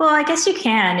 Well, I guess you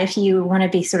can if you want to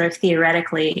be sort of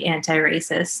theoretically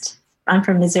anti-racist. I'm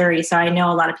from Missouri, so I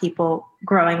know a lot of people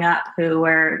growing up who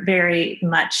were very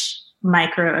much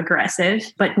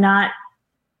microaggressive, but not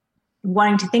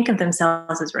wanting to think of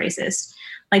themselves as racist.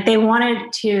 Like they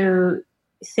wanted to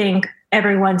think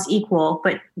everyone's equal,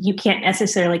 but you can't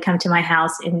necessarily come to my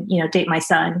house and, you know, date my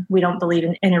son. We don't believe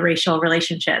in interracial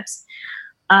relationships.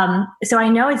 So I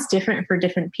know it's different for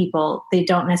different people. They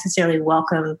don't necessarily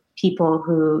welcome people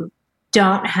who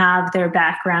don't have their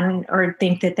background or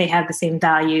think that they have the same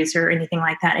values or anything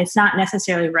like that. It's not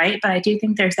necessarily right, but I do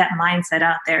think there's that mindset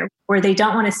out there where they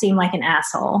don't want to seem like an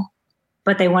asshole,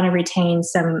 but they want to retain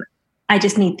some, I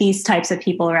just need these types of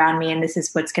people around me and this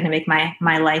is what's going to make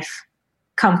my life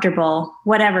comfortable,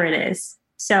 whatever it is.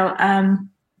 So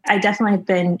I definitely have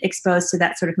been exposed to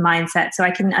that sort of mindset. So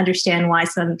I can understand why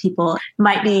some people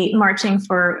might be marching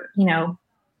for, you know,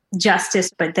 justice,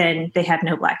 but then they have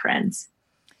no Black friends.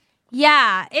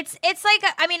 Yeah, it's like,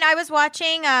 I mean, I was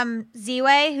watching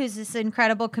Z-Way, who's this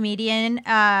incredible comedian,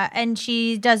 and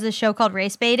she does this show called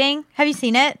Race Baiting. Have you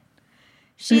seen it?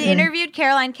 She interviewed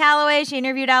Caroline Calloway. She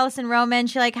interviewed Allison Roman.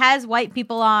 She like has white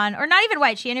people on, or not even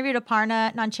white. She interviewed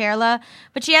Aparna Nancherla,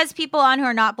 but she has people on who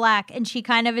are not Black, and she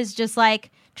kind of is just like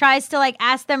tries to like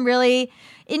ask them really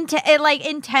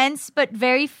intense but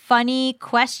very funny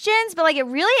questions, but like it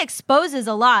really exposes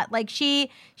a lot. Like she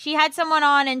had someone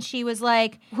on and she was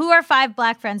like, who are 5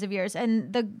 Black friends of yours?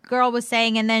 And the girl was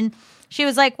saying, and then she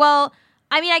was like, well,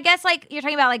 I mean, I guess like you're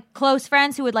talking about like close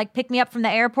friends who would like pick me up from the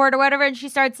airport or whatever. And she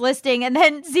starts listing, and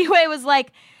then Z-Way was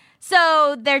like,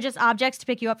 so they're just objects to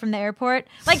pick you up from the airport.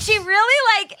 Like she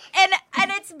really like,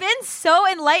 and it's been so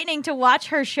enlightening to watch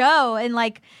her show. And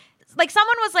like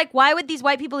someone was like, why would these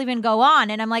white people even go on?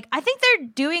 And I'm like, I think they're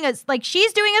doing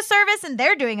she's doing a service and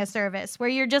they're doing a service where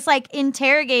you're just like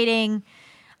interrogating.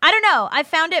 I don't know. I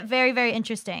found it very, very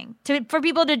interesting for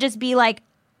people to just be like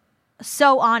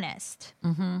so honest.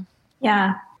 Mm-hmm.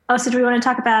 Yeah. Oh, so do we want to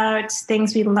talk about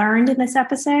things we learned in this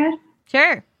episode?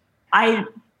 Sure. I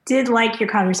did like your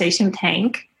conversation with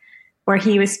Hank, where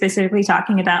he was specifically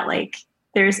talking about like,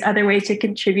 there's other ways to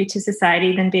contribute to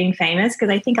society than being famous. Because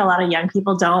I think a lot of young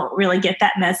people don't really get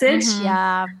that message. Mm-hmm.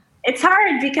 Yeah. It's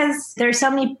hard because there's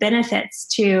so many benefits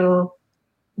to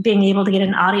being able to get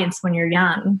an audience when you're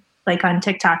young, like on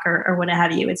TikTok or what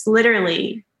have you. It's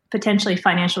literally potentially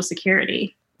financial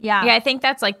security. Yeah. Yeah, I think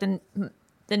that's like the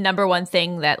number one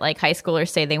thing that like high schoolers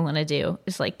say they want to do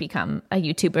is like become a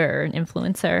YouTuber or an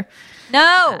influencer.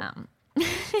 No.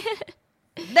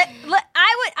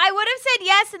 I would have said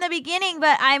yes in the beginning,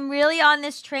 but I'm really on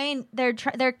this train. They're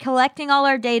collecting all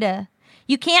our data.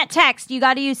 You can't text. You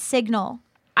got to use Signal.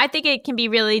 I think it can be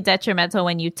really detrimental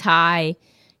when you tie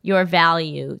your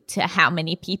value to how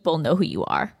many people know who you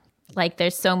are. Like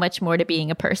there's so much more to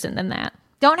being a person than that.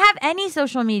 Don't have any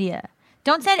social media.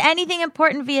 Don't send anything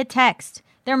important via text.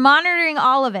 They're monitoring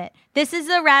all of it. This is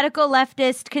a radical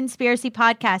leftist conspiracy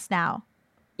podcast now.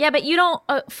 Yeah, but you don't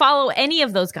follow any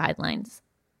of those guidelines.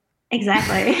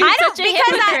 Exactly. I don't Such a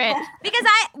hypocrite.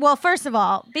 well, first of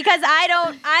all, because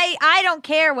I don't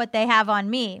care what they have on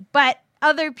me, but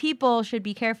other people should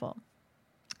be careful.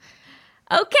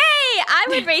 Okay, I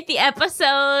would rate the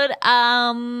episode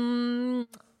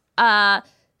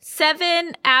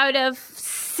 7 out of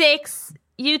 6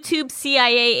 YouTube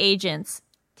CIA agents.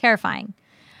 Terrifying.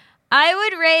 I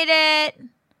would rate it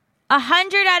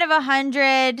 100 out of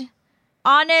 100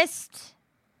 honest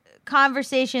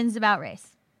conversations about race.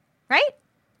 Right?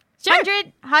 Sure.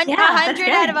 100 Yeah, that's good.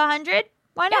 out of 100?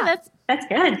 Why not? Yeah, That's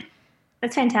good.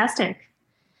 That's fantastic.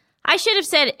 I should have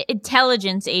said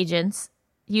intelligence agents,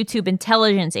 YouTube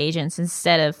intelligence agents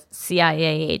instead of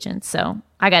CIA agents. So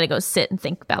I got to go sit and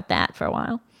think about that for a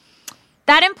while.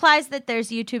 That implies that there's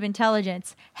YouTube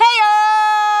intelligence.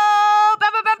 Hey-oh! Bow,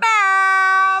 bow, bow,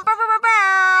 bow! Bow, bow, bow,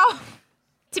 bow!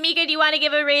 Tamika, do you want to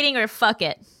give a rating or fuck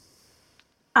it?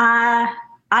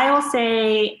 I will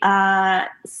say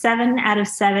 7 out of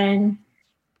 7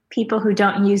 people who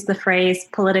don't use the phrase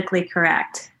politically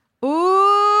correct.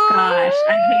 Ooh! Gosh,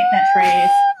 I hate that phrase.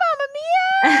 Mamma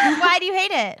mia! Why do you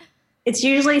hate it? It's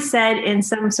usually said in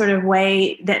some sort of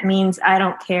way that means I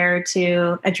don't care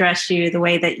to address you the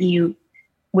way that you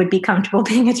would be comfortable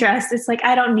being addressed. It's like,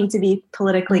 I don't need to be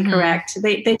politically correct.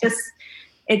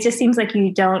 It just seems like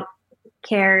you don't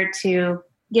care to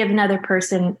give another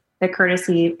person the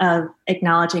courtesy of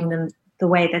acknowledging them the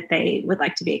way that they would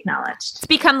like to be acknowledged. It's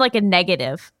become like a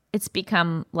negative. It's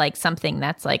become like something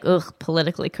that's like, ugh,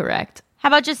 politically correct. How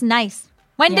about just nice?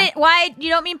 Why you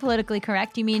don't mean politically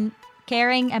correct? You mean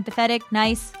caring, empathetic,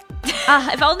 nice?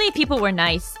 If only people were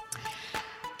nice.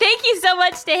 Thank you so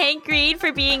much to Hank Green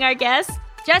for being our guest.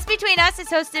 Just Between Us is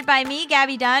hosted by me,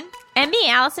 Gabby Dunn. And me,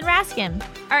 Allison Raskin.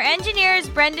 Our engineer is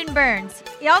Brendan Burns.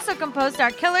 He also composed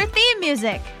our killer theme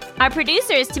music. Our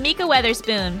producer is Tamika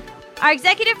Weatherspoon. Our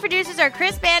executive producers are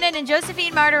Chris Bannon and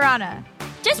Josephine Martirana.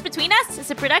 Just Between Us is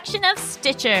a production of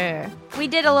Stitcher. We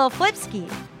did a little flip ski.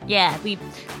 Yeah,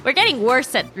 we're getting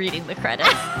worse at reading the credits.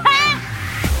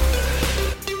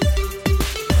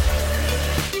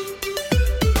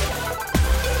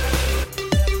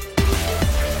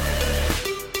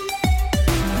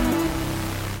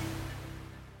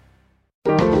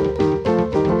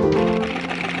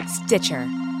 Stitcher.